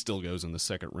think he still goes in the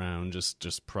second round.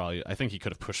 Just probably. I think he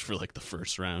could have pushed for like the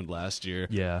first round last year.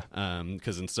 Yeah.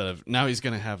 Because instead of now he's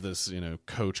going to have this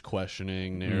coach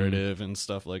questioning narrative and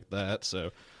stuff like that.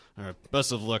 So, all right,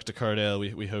 best of luck to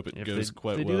Cardale. We hope it goes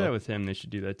quite well. If they do that with him, they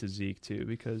should do that to Zeke too,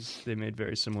 because they made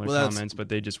very similar comments, but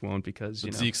they just won't because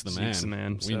Zeke's the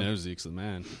man. So. We know Zeke's the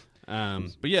man.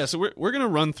 But yeah, so we're going to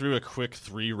run through a quick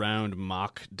 3-round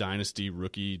mock dynasty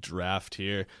rookie draft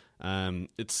here.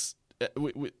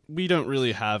 We don't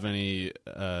really have any,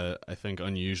 I think,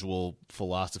 unusual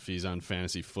philosophies on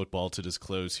fantasy football to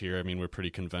disclose here. I mean, we're pretty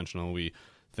conventional. We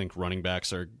think running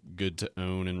backs are good to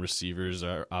own, and receivers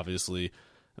are obviously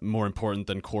more important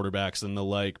than quarterbacks and the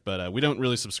like. But we don't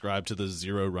really subscribe to the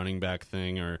zero running back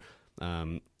thing or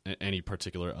any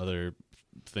particular other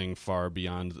thing far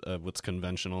beyond what's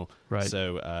conventional. Right.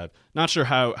 So not sure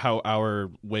how our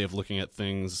way of looking at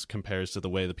things compares to the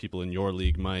way the people in your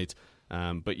league might.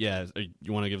 But yeah,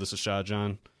 you want to give this a shot,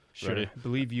 John? Sure. Ready? I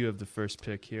believe you have the first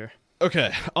pick here.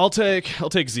 Okay, I'll take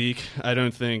Zeke. I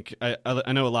don't think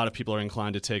I know a lot of people are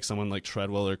inclined to take someone like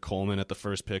Treadwell or Coleman at the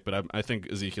first pick, but I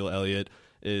think Ezekiel Elliott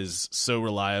is so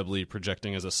reliably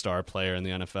projecting as a star player in the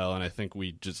NFL, and I think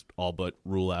we just all but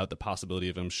rule out the possibility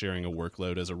of him sharing a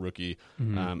workload as a rookie.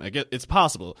 I get it's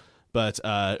possible, but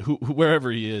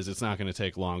wherever he is, it's not going to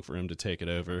take long for him to take it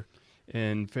over.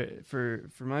 And for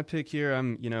my pick here,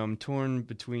 I'm torn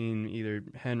between either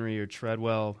Henry or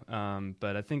Treadwell,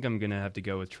 but I think I'm gonna have to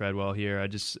go with Treadwell here. I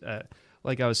just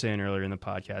like I was saying earlier in the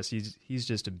podcast, he's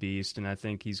just a beast, and I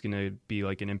think he's gonna be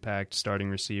like an impact starting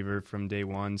receiver from day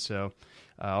one. So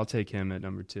I'll take him at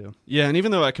number 2. Yeah, and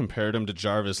even though I compared him to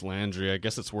Jarvis Landry, I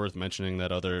guess it's worth mentioning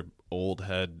that other old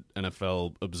head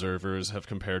NFL observers have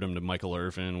compared him to Michael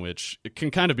Irvin, which it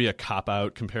can kind of be a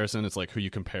cop-out comparison. It's like who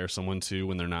you compare someone to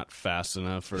when they're not fast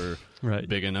enough or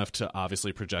big enough to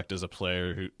obviously project as a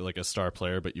player, like a star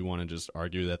player, but you want to just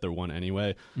argue that they're one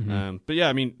anyway. But yeah,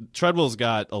 I mean, Treadwell's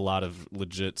got a lot of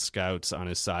legit scouts on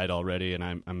his side already, and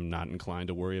I'm not inclined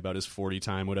to worry about his 40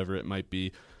 time, whatever it might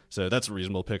be. So that's a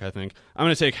reasonable pick, I think. I'm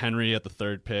going to take Henry at the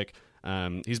 3rd pick.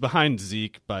 He's behind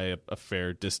Zeke by a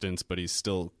fair distance, but he's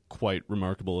still quite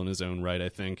remarkable in his own right, I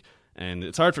think. And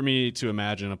it's hard for me to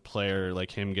imagine a player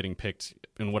like him getting picked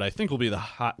in what I think will be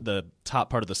the top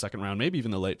part of the 2nd round, maybe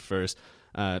even the late 1st.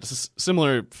 It's a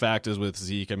similar fact as with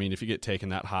Zeke. I mean, if you get taken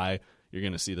that high, you're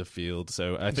going to see the field.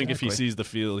 So I think if he sees the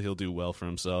field, he'll do well for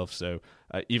himself. So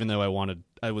even though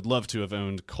I would love to have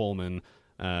owned Coleman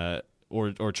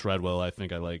or Treadwell, I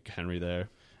think I like Henry there.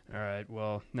 All right,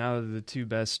 well, now that the 2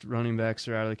 best running backs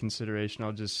are out of the consideration,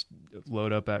 I'll just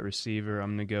load up at receiver.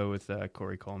 I'm going to go with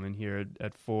Corey Coleman here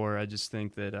at 4. I just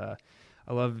think that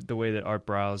I love the way that Art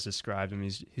Briles described him.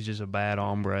 He's just a bad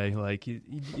hombre. Like, he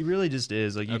really just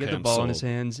is. Like, you get the ball in his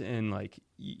hands, and, like,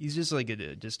 he's just like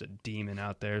just a demon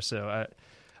out there. So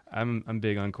I'm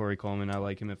big on Corey Coleman. I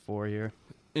like him at 4 here.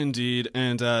 Indeed,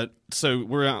 and so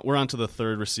we're on to the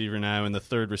 3rd receiver now, and the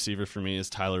 3rd receiver for me is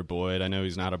Tyler Boyd. I know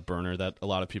he's not a burner that a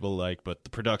lot of people like, but the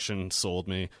production sold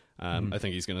me. I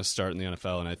think he's going to start in the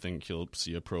NFL, and I think he'll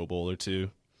see a Pro Bowl or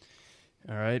 2.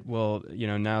 All right, well,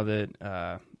 now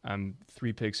that I'm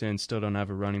 3 picks in, still don't have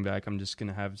a running back, I'm just going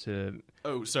to have to...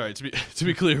 Oh, sorry. To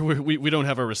be clear, we don't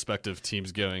have our respective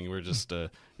teams going. We're just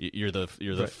you're the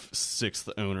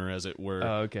 6th owner, as it were.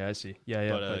 Oh, okay, I see. Yeah.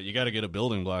 But you got to get a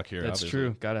building block here. That's obviously.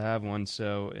 True. Got to have one.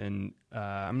 So, and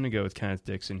I'm going to go with Kenneth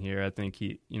Dixon here. I think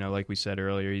he, like we said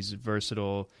earlier, he's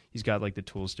versatile. He's got like the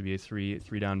tools to be a three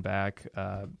down back,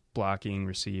 blocking,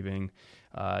 receiving.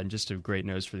 And just a great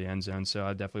nose for the end zone, so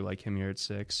I definitely like him here at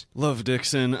 6. Love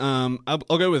Dixon. I'll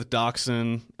go with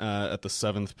Doxson at the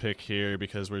 7th pick here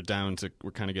because we're kind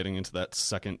of getting into that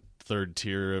 2nd, 3rd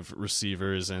tier of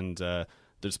receivers, and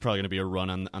there's probably going to be a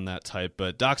run on that type.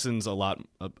 But Doxson's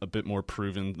a bit more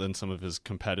proven than some of his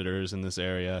competitors in this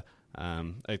area.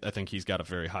 I think he's got a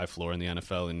very high floor in the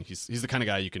NFL, and he's the kind of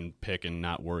guy you can pick and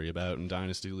not worry about in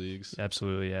dynasty leagues.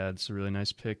 Absolutely, yeah, it's a really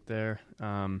nice pick there.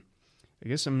 I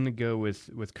guess I'm going to go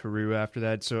with Carew after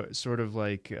that. So sort of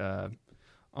like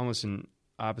almost an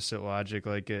opposite logic.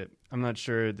 Like I'm not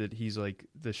sure that he's like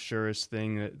the surest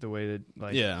thing the way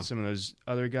that some of those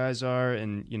other guys are.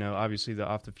 And obviously the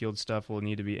off the field stuff will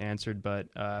need to be answered. But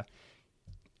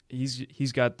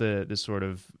he's got the sort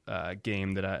of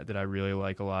game that I really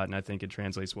like a lot, and I think it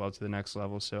translates well to the next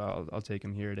level. So I'll take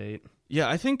him here at 8. Yeah,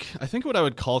 I think what I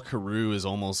would call Carew is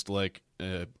almost like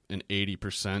an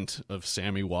 80% of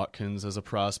Sammy Watkins as a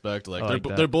prospect. Like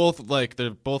they're both right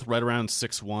around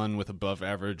 6'1" with above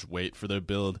average weight for their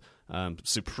build.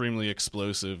 Supremely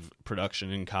explosive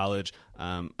production in college.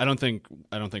 I don't think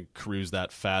Carew's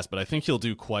that fast, but I think he'll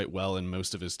do quite well in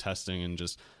most of his testing, and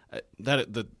just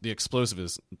that the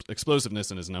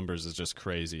explosiveness in his numbers is just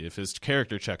crazy. If his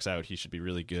character checks out, he should be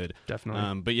really good.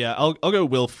 Definitely. But yeah, I'll go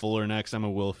Will Fuller next. I'm a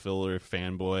Will Fuller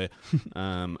fanboy.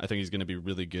 I think he's going to be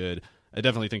really good. I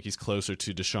definitely think he's closer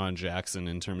to Deshaun Jackson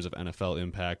in terms of NFL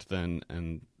impact than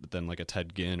like a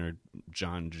Ted Ginn or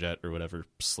John Jett or whatever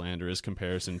slanderous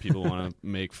comparison people want to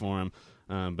make for him.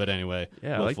 But anyway,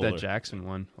 yeah, Will I like Fuller. that Jackson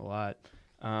one a lot.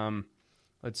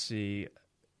 Let's see.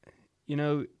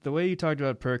 The way you talked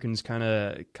about Perkins kind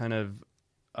of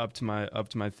up to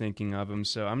my thinking of him.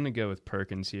 So I'm going to go with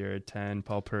Perkins here at 10.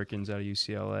 Paul Perkins out of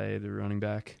UCLA, the running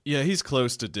back. Yeah, he's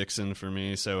close to Dixon for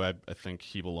me, so I think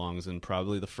he belongs in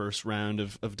probably the first round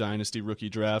of dynasty rookie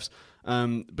drafts.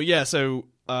 But yeah, so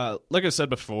like I said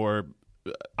before,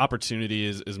 opportunity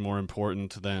is more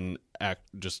important than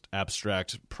just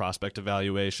abstract prospect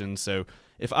evaluation. So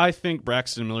if I think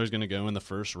Braxton Miller is going to go in the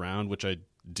first round, which I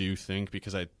do think,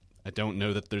 because I don't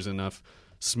know that there's enough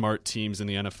smart teams in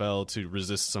the NFL to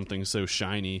resist something so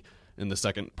shiny in the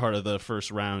second part of the first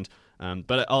round.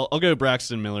 But I'll go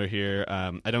Braxton Miller here.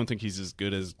 I don't think he's as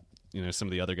good as some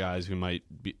of the other guys who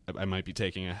I might be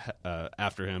taking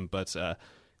after him, but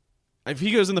if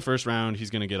he goes in the first round, he's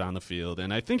going to get on the field,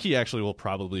 and I think he actually will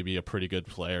probably be a pretty good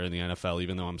player in the NFL,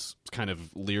 even though I'm kind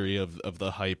of leery of the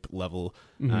hype level.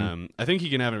 Mm-hmm. I think he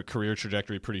can have a career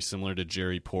trajectory pretty similar to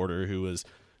Jerry Porter, who was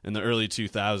in the early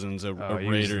 2000s a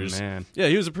Raiders. Man. Yeah,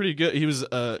 he was a pretty good. He was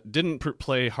didn't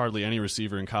play hardly any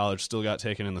receiver in college. Still got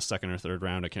taken in the second or third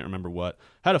round. I can't remember what.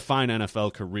 Had a fine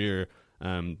NFL career,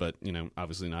 but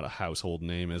obviously not a household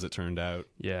name as it turned out.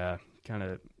 Yeah,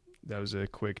 that was a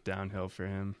quick downhill for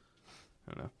him.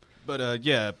 I don't know. But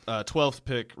 12th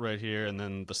pick right here, and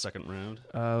then the second round.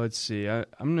 Let's see. I'm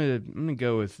gonna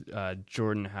go with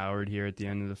Jordan Howard here at the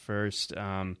end of the first.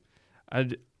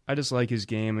 I just like his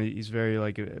game. He's very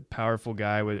like a powerful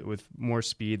guy with more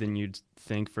speed than you'd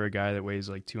think for a guy that weighs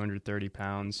like 230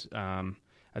 pounds.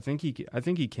 I think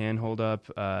he can hold up.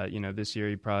 This year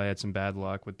he probably had some bad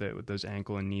luck with those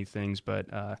ankle and knee things,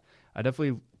 but I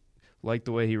definitely like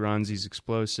the way he runs. He's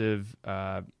explosive,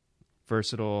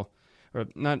 versatile. Or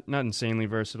not insanely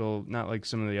versatile, not like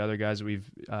some of the other guys that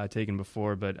we've taken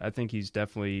before, but I think he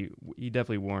definitely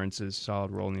warrants a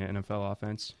solid role in the NFL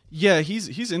offense. Yeah,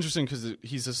 he's interesting because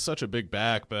he's such a big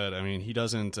back, but I mean he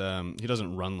doesn't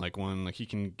run like one. Like he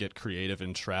can get creative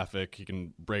in traffic, he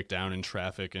can break down in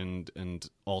traffic and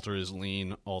alter his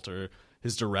lean, alter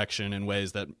his direction in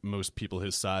ways that most people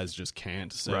his size just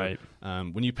can't. So, right.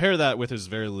 When you pair that with his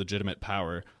very legitimate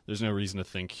power, there's no reason to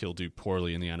think he'll do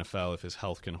poorly in the NFL if his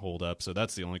health can hold up. So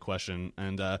that's the only question.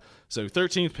 And so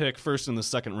 13th pick, first in the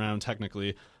second round,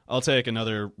 technically, I'll take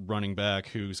another running back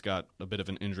who's got a bit of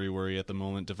an injury worry at the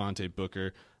moment, Devontae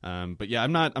Booker. But yeah,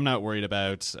 I'm not worried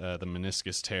about the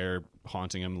meniscus tear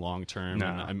haunting him long term. No.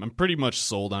 I'm pretty much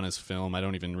sold on his film. I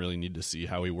don't even really need to see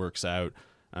how he works out.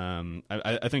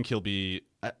 I think he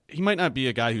might not be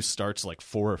a guy who starts like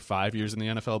 4 or 5 years in the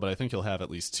NFL, but I think he'll have at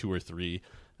least 2 or 3.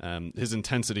 His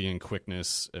intensity and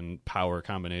quickness and power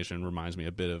combination reminds me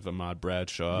a bit of Ahmad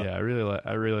Bradshaw. Yeah, I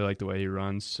really like the way he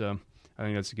runs, so I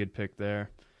think that's a good pick there.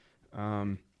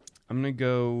 I'm gonna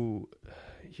go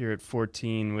here at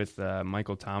 14 with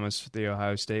Michael Thomas, the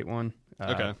Ohio State one.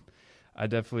 Okay. I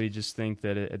definitely just think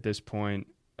that at this point,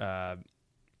 if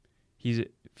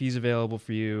he's available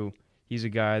for you. He's a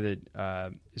guy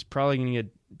that is probably going to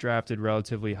get drafted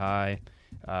relatively high,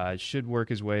 should work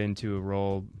his way into a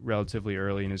role relatively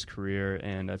early in his career,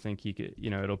 and I think he could,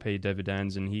 it'll pay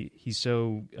dividends. And he's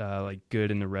so good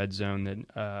in the red zone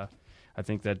that I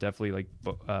think that definitely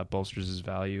bolsters his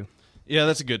value. Yeah,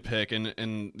 that's a good pick.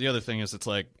 And the other thing is, it's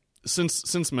like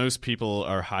since most people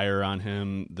are higher on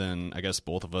him than I guess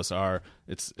both of us are,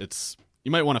 it's. You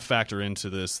might want to factor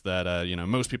into this that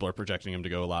most people are projecting him to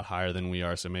go a lot higher than we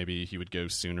are, so maybe he would go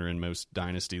sooner in most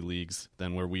dynasty leagues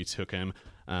than where we took him.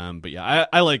 But yeah,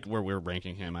 I like where we're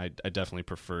ranking him. I definitely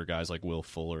prefer guys like Will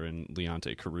Fuller and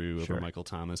Leonte Carew over Michael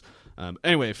Thomas.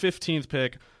 Anyway, 15th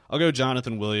pick, I'll go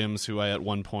Jonathan Williams, who I at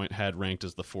one point had ranked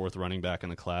as the 4th running back in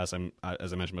the class.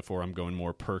 As I mentioned before, I'm going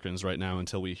more Perkins right now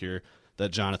until we hear that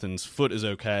Jonathan's foot is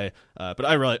okay, but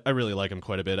I really like him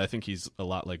quite a bit. I think he's a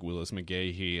lot like Willis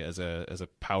McGahee as a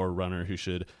power runner who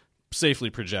should safely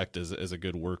project as a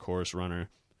good workhorse runner.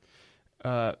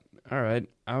 All right,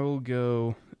 I will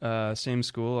go same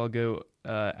school. I'll go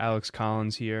Alex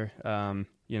Collins here.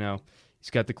 He's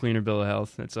got the cleaner bill of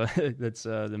health. That's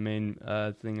the main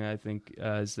thing I think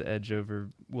is the edge over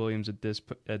Williams at this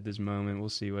moment. We'll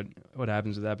see what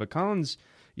happens with that. But Collins,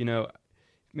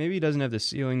 maybe he doesn't have the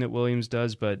ceiling that Williams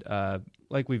does, but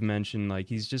like we've mentioned,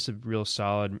 he's just a real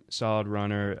solid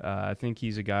runner. I think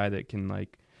he's a guy that can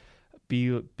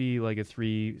be like a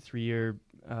three year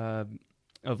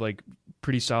of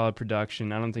pretty solid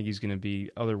production. I don't think he's going to be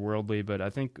otherworldly, but I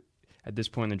think at this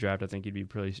point in the draft, I think he'd be a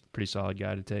pretty solid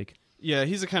guy to take. Yeah,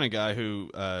 he's the kind of guy who,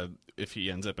 if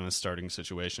he ends up in a starting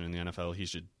situation in the NFL, he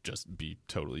should just be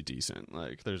totally decent.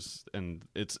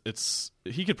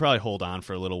 He could probably hold on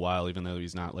for a little while, even though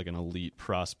he's not like an elite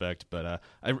prospect. But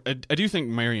I do think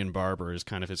Marion Barber is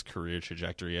kind of his career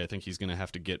trajectory. I think he's going to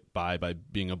have to get by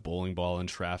being a bowling ball in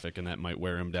traffic, and that might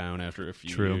wear him down after a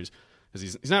few years.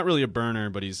 Because he's not really a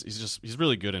burner, but he's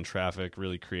really good in traffic,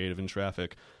 really creative in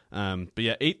traffic. But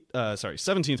yeah,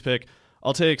 17th pick.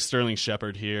 I'll take Sterling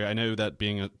Shepard here. I know that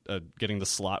being getting the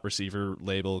slot receiver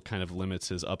label kind of limits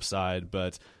his upside,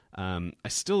 but I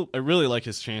really like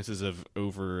his chances of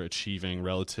overachieving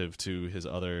relative to his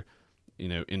other,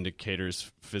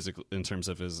 indicators physical in terms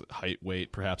of his height,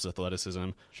 weight, perhaps athleticism.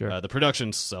 Sure. The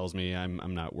production sells me.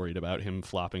 I'm not worried about him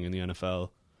flopping in the NFL.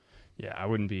 Yeah, I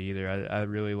wouldn't be either.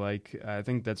 I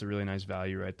think that's a really nice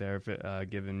value right there,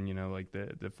 given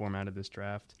the format of this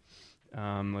draft.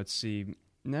 Let's see.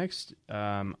 Next,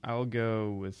 I'll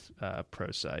go with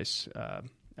Procise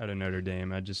out of Notre Dame.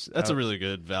 That's a really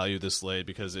good value this late,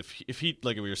 because if he,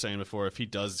 like we were saying before, if he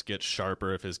does get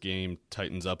sharper, if his game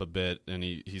tightens up a bit, and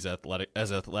he's athletic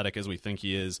as we think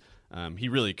he is, he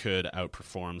really could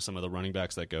outperform some of the running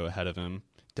backs that go ahead of him.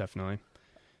 Definitely.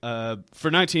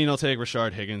 For 19, I'll take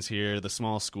Rashard Higgins here. The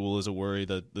small school is a worry.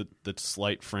 The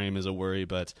slight frame is a worry,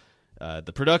 but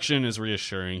the production is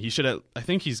reassuring. I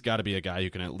think he's got to be a guy who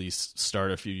can at least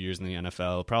start a few years in the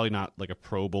NFL. Probably not like a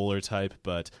Pro Bowler type,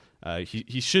 but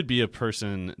he should be a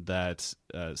person that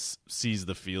sees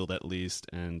the field at least.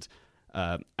 And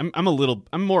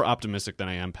I'm more optimistic than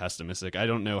I am pessimistic. I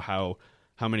don't know how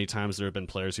many times there have been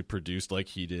players who produced like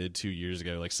he did 2 years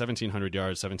ago, like 1,700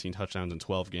 yards, 17 touchdowns in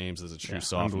 12 games as a true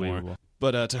sophomore.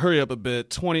 But to hurry up a bit,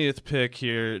 20th pick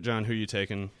here, John, who are you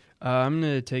taking? I'm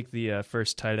going to take the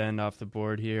first tight end off the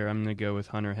board here. I'm going to go with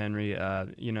Hunter Henry. I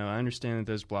understand that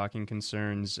those blocking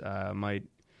concerns might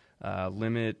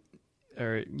limit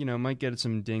or, might get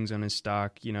some dings on his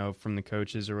stock, from the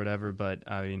coaches or whatever. But,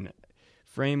 I mean,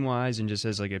 frame-wise and just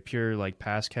as, like, a pure, like,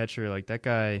 pass catcher, like, that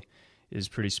guy is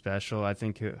pretty special. I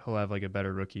think he'll have, like, a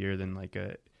better rookie year than, like,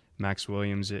 a Max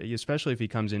Williams, especially if he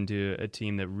comes into a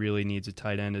team that really needs a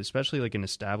tight end, especially like an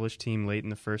established team late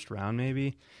in the first round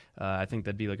maybe. I think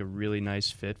that'd be like a really nice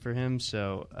fit for him.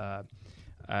 So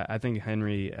I think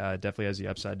Henry definitely has the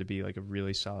upside to be like a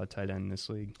really solid tight end in this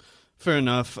league. Fair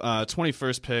enough.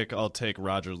 21st pick, I'll take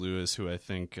Roger Lewis, who I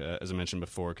think, as I mentioned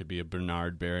before, could be a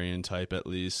Bernard Berrian type at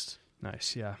least.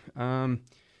 Nice, yeah. I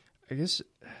guess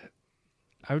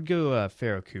I would go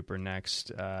Pharoh Cooper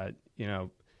next.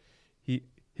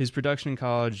 His production in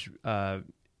college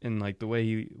and like the way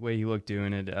he looked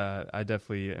doing it, I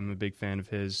definitely am a big fan of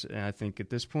his. And I think at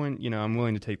this point, I'm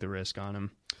willing to take the risk on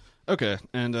him. Okay,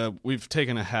 and we've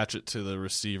taken a hatchet to the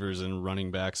receivers and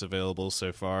running backs available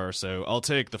so far. So I'll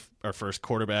take our first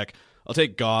quarterback. I'll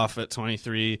take Goff at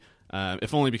 23,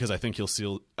 if only because I think he'll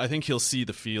see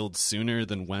the field sooner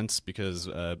than Wentz, because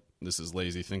this is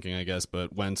lazy thinking, I guess.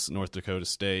 But Wentz, North Dakota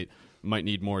State, might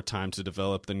need more time to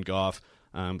develop than Goff.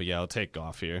 But yeah, I'll take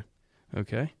Goff here.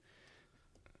 Okay.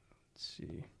 Let's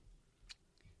see.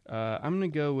 I'm going to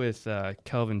go with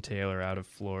Kelvin Taylor out of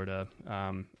Florida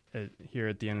here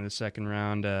at the end of the second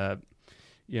round. I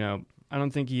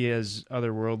don't think he has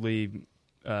otherworldly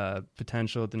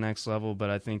potential at the next level, but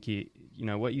I think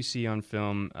what you see on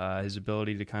film, his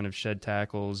ability to kind of shed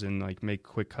tackles and like make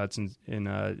quick cuts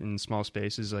in small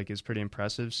spaces, like is pretty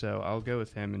impressive. So I'll go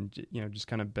with him and just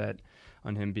kind of bet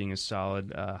on him being a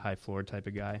solid high floor type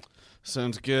of guy.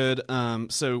 Sounds good.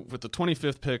 So with the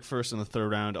 25th pick, first in the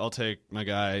third round, I'll take my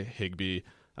guy Higbee,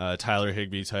 Tyler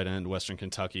Higbee, tight end, Western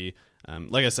Kentucky.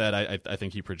 Like I said, I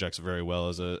think he projects very well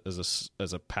as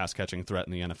a pass catching threat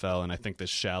in the NFL, and I think this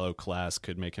shallow class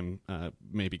could make him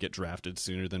maybe get drafted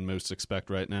sooner than most expect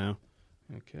right now.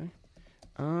 Okay.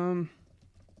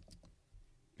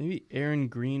 Maybe Aaron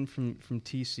Green from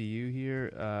TCU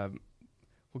here.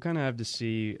 We'll kind of have to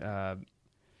see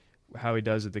how he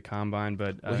does at the combine,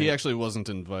 but he actually wasn't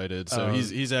invited, so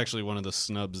he's actually one of the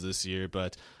snubs this year.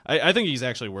 But I think he's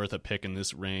actually worth a pick in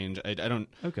this range. I don't.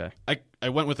 Okay. I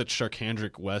went with a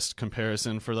Charkandrick West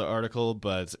comparison for the article,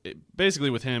 but basically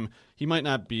with him, he might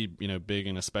not be big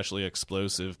and especially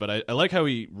explosive, but I like how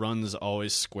he runs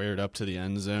always squared up to the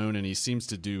end zone, and he seems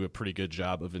to do a pretty good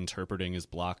job of interpreting his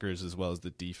blockers as well as the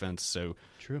defense. So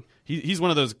true. He's one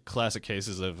of those classic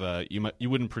cases of you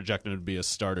wouldn't project him to be a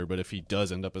starter, but if he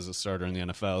does end up as a starter in the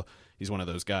NFL, he's one of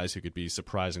those guys who could be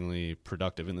surprisingly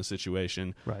productive in the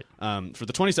situation. Right. For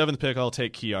the 27th pick, I'll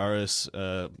take Chiaris.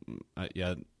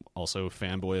 Also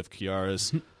fanboy of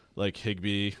Chiaris, like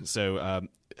Higbee. So I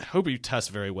hope he tests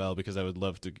very well, because I would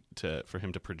love for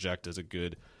him to project as a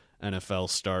good NFL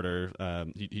starter.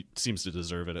 He seems to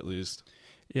deserve it at least.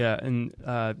 Yeah, and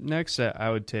next I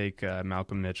would take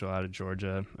Malcolm Mitchell out of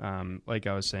Georgia. Like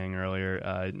I was saying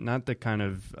earlier, not the kind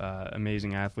of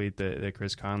amazing athlete that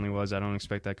Chris Conley was. I don't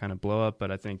expect that kind of blow up, but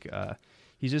I think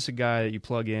he's just a guy that you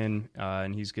plug in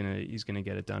and he's gonna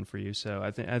get it done for you. So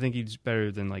I think he's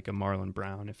better than like a Marlon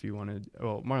Brown if you wanted.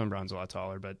 Well, Marlon Brown's a lot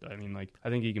taller, but I mean, like, I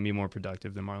think he can be more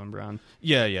productive than Marlon Brown.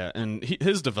 Yeah, and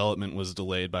his development was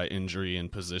delayed by injury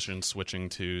and position switching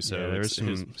too. So there was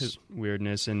some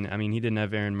weirdness, and I mean, he didn't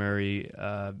have Aaron Murray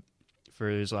for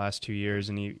his last 2 years,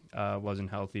 and he wasn't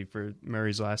healthy for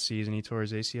Murray's last season. He tore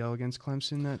his ACL against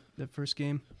Clemson that first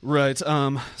game. Right.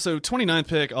 So 29th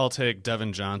pick, I'll take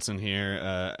Devin Johnson here.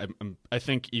 I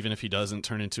think even if he doesn't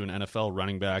turn into an NFL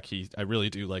running back, I really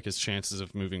do like his chances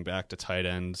of moving back to tight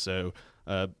end. So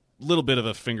a little bit of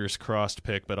a fingers crossed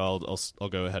pick, but I'll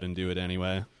go ahead and do it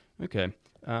anyway. Okay.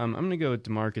 I'm going to go with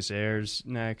DeMarcus Ayers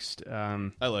next.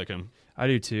 I like him. I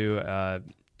do too.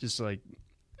 Just like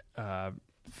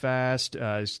fast.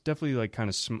 It's definitely like kind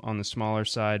of on the smaller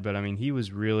side, but I mean, he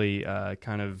was really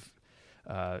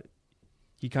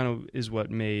he kind of is what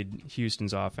made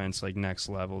Houston's offense like next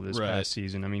level this past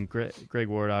season. I mean, Greg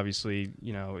Ward obviously,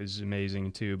 is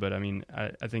amazing too, but I mean,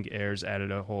 I think Ayers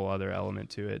added a whole other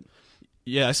element to it.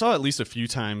 Yeah, I saw at least a few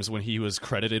times when he was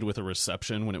credited with a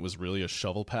reception when it was really a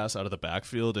shovel pass out of the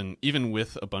backfield, and even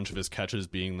with a bunch of his catches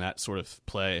being that sort of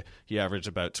play, he averaged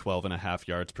about 12.5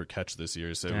 yards per catch this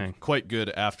year, so Dang. Quite good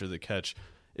after the catch,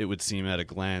 it would seem at a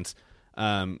glance.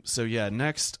 So yeah,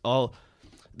 next,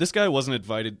 this guy wasn't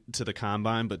invited to the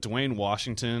Combine, but Dwayne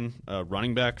Washington,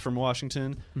 running back from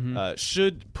Washington,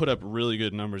 should put up really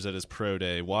good numbers at his pro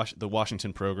day. The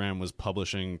Washington program was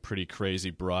publishing pretty crazy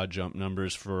broad jump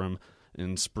numbers for him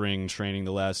in spring training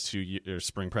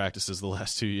spring practices the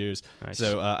last 2 years. Nice.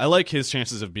 So I like his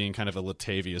chances of being kind of a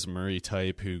Latavius Murray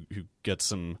type who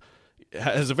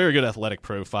has a very good athletic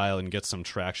profile and gets some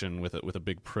traction with a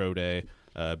big pro day,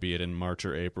 be it in March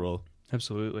or April.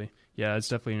 Absolutely. Yeah, it's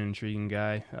definitely an intriguing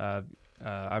guy.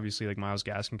 Obviously, like Myles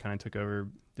Gaskin kind of took over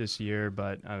this year,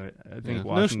 but I think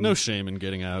Washington... No shame in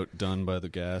getting outdone by the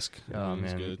Gask. Oh,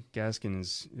 man. Good. Gaskin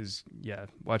is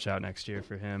watch out next year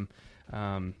for him.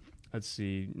 Let's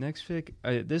see. Next pick.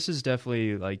 This is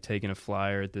definitely like taking a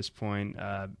flyer at this point.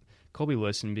 Colby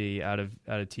Listenby out of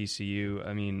TCU.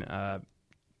 I mean,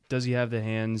 does he have the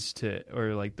hands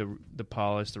or like the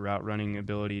polish, the route running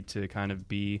ability to kind of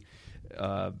be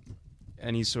to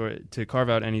carve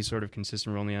out any sort of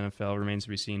consistent role in the NFL? Remains to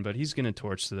be seen. But he's going to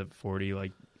torch to the 40.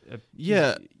 Like,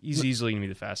 he's easily going to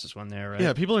be the fastest one there, right?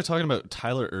 Yeah, people are talking about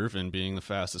Tyler Ervin being the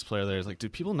fastest player there. It's like, do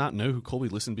people not know who Colby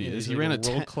Listenby is? He like ran a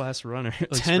world-class runner,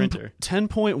 like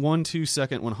 10.12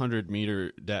 second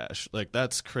 100-meter dash. Like,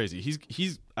 that's crazy.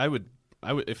 I would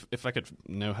if I could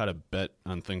know how to bet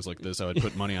on things like this, I would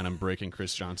put money on him breaking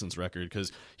Chris Johnson's record,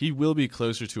 because he will be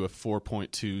closer to a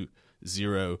 4.20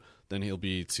 than he'll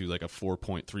be to like a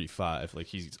 4.35. Like,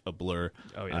 he's a blur.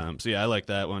 Oh yeah. So yeah, I like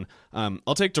that one.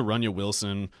 I'll take Darunya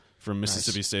Wilson from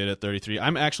Mississippi State at 33.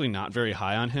 I'm actually not very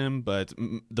high on him, but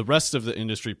the rest of the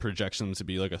industry projects him to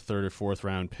be like a 3rd or 4th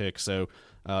round pick. So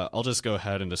I'll just go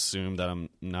ahead and assume that I'm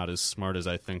not as smart as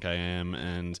I think I am,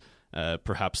 and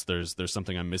perhaps there's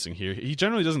something I'm missing here. He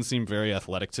generally doesn't seem very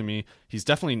athletic to me. He's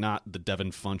definitely not the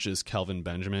Devin Funchess, Kelvin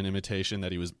Benjamin imitation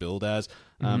that he was billed as,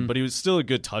 but he was still a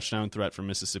good touchdown threat from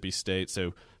Mississippi State,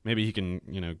 so maybe he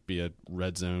can be a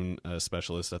red zone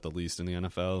specialist at the least in the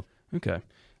NFL. Okay.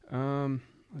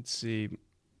 Let's see.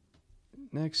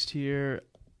 Next here,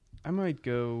 I might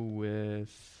go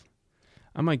with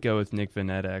Nick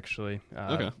Vannett, actually.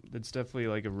 Okay. It's definitely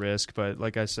like a risk, but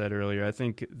like I said earlier, I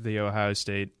think the Ohio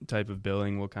State type of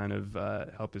billing will kind of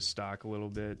help his stock a little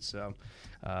bit. So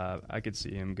I could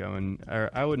see him going, or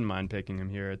I wouldn't mind picking him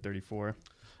here at 34.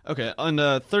 Okay,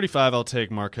 on 35, I'll take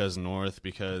Marquez North,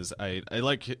 because I've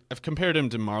compared him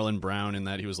to Marlon Brown in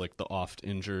that he was like the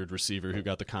oft-injured receiver who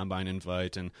got the Combine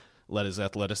invite and let his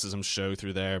athleticism show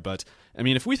through there. But I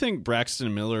mean, if we think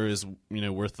Braxton Miller is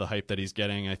worth the hype that he's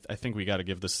getting, I think we got to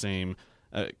give the same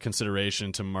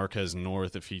consideration to Marquez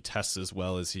North if he tests as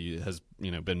well as he has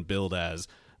been billed as.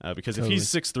 Because if he's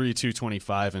 6'3",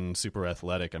 225 and super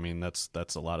athletic, I mean that's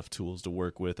a lot of tools to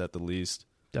work with at the least.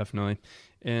 Definitely.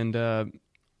 And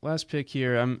last pick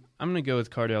here, I'm going to go with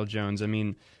Cardale Jones. I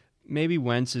mean, maybe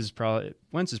Wentz is probably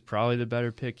the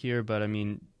better pick here, but I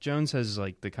mean, Jones has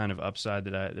like the kind of upside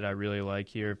that I really like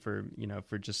here for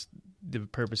just the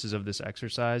purposes of this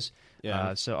exercise.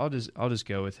 Yeah. So I'll just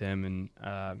go with him, and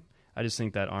I just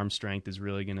think that arm strength is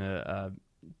really gonna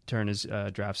turn his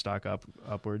draft stock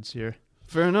upwards here.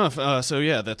 Fair enough. So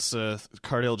yeah, that's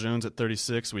Cardale Jones at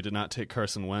 36. We did not take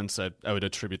Carson Wentz. I would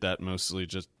attribute that mostly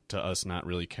just to us not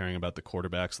really caring about the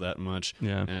quarterbacks that much.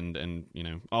 Yeah. And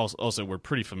also we're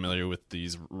pretty familiar with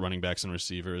these running backs and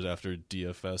receivers after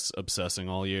DFS obsessing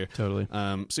all year. Totally.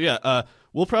 So yeah,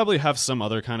 we'll probably have some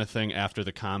other kind of thing after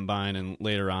the Combine and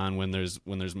later on when there's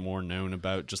more known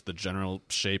about just the general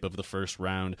shape of the first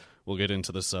round. We'll get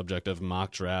into the subject of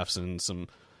mock drafts and some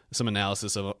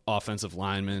analysis of offensive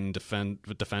linemen,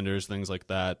 defenders, things like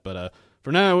that. But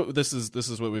for now, this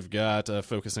is what we've got,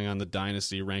 focusing on the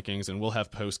dynasty rankings, and we'll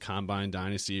have post-Combine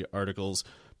dynasty articles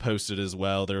posted as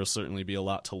well. There will certainly be a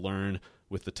lot to learn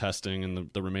with the testing and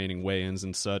the remaining weigh-ins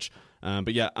and such.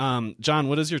 But yeah, John,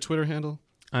 what is your Twitter handle?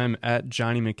 I'm at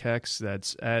Johnny McKechs.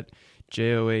 That's at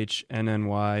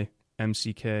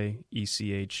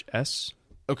JOHNNYMCKECHS.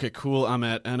 Okay, cool. I'm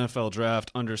at NFL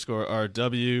Draft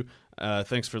 _RW.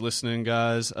 Thanks for listening,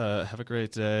 guys. Have a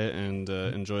great day and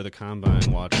enjoy the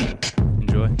Combine watching.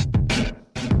 Enjoy.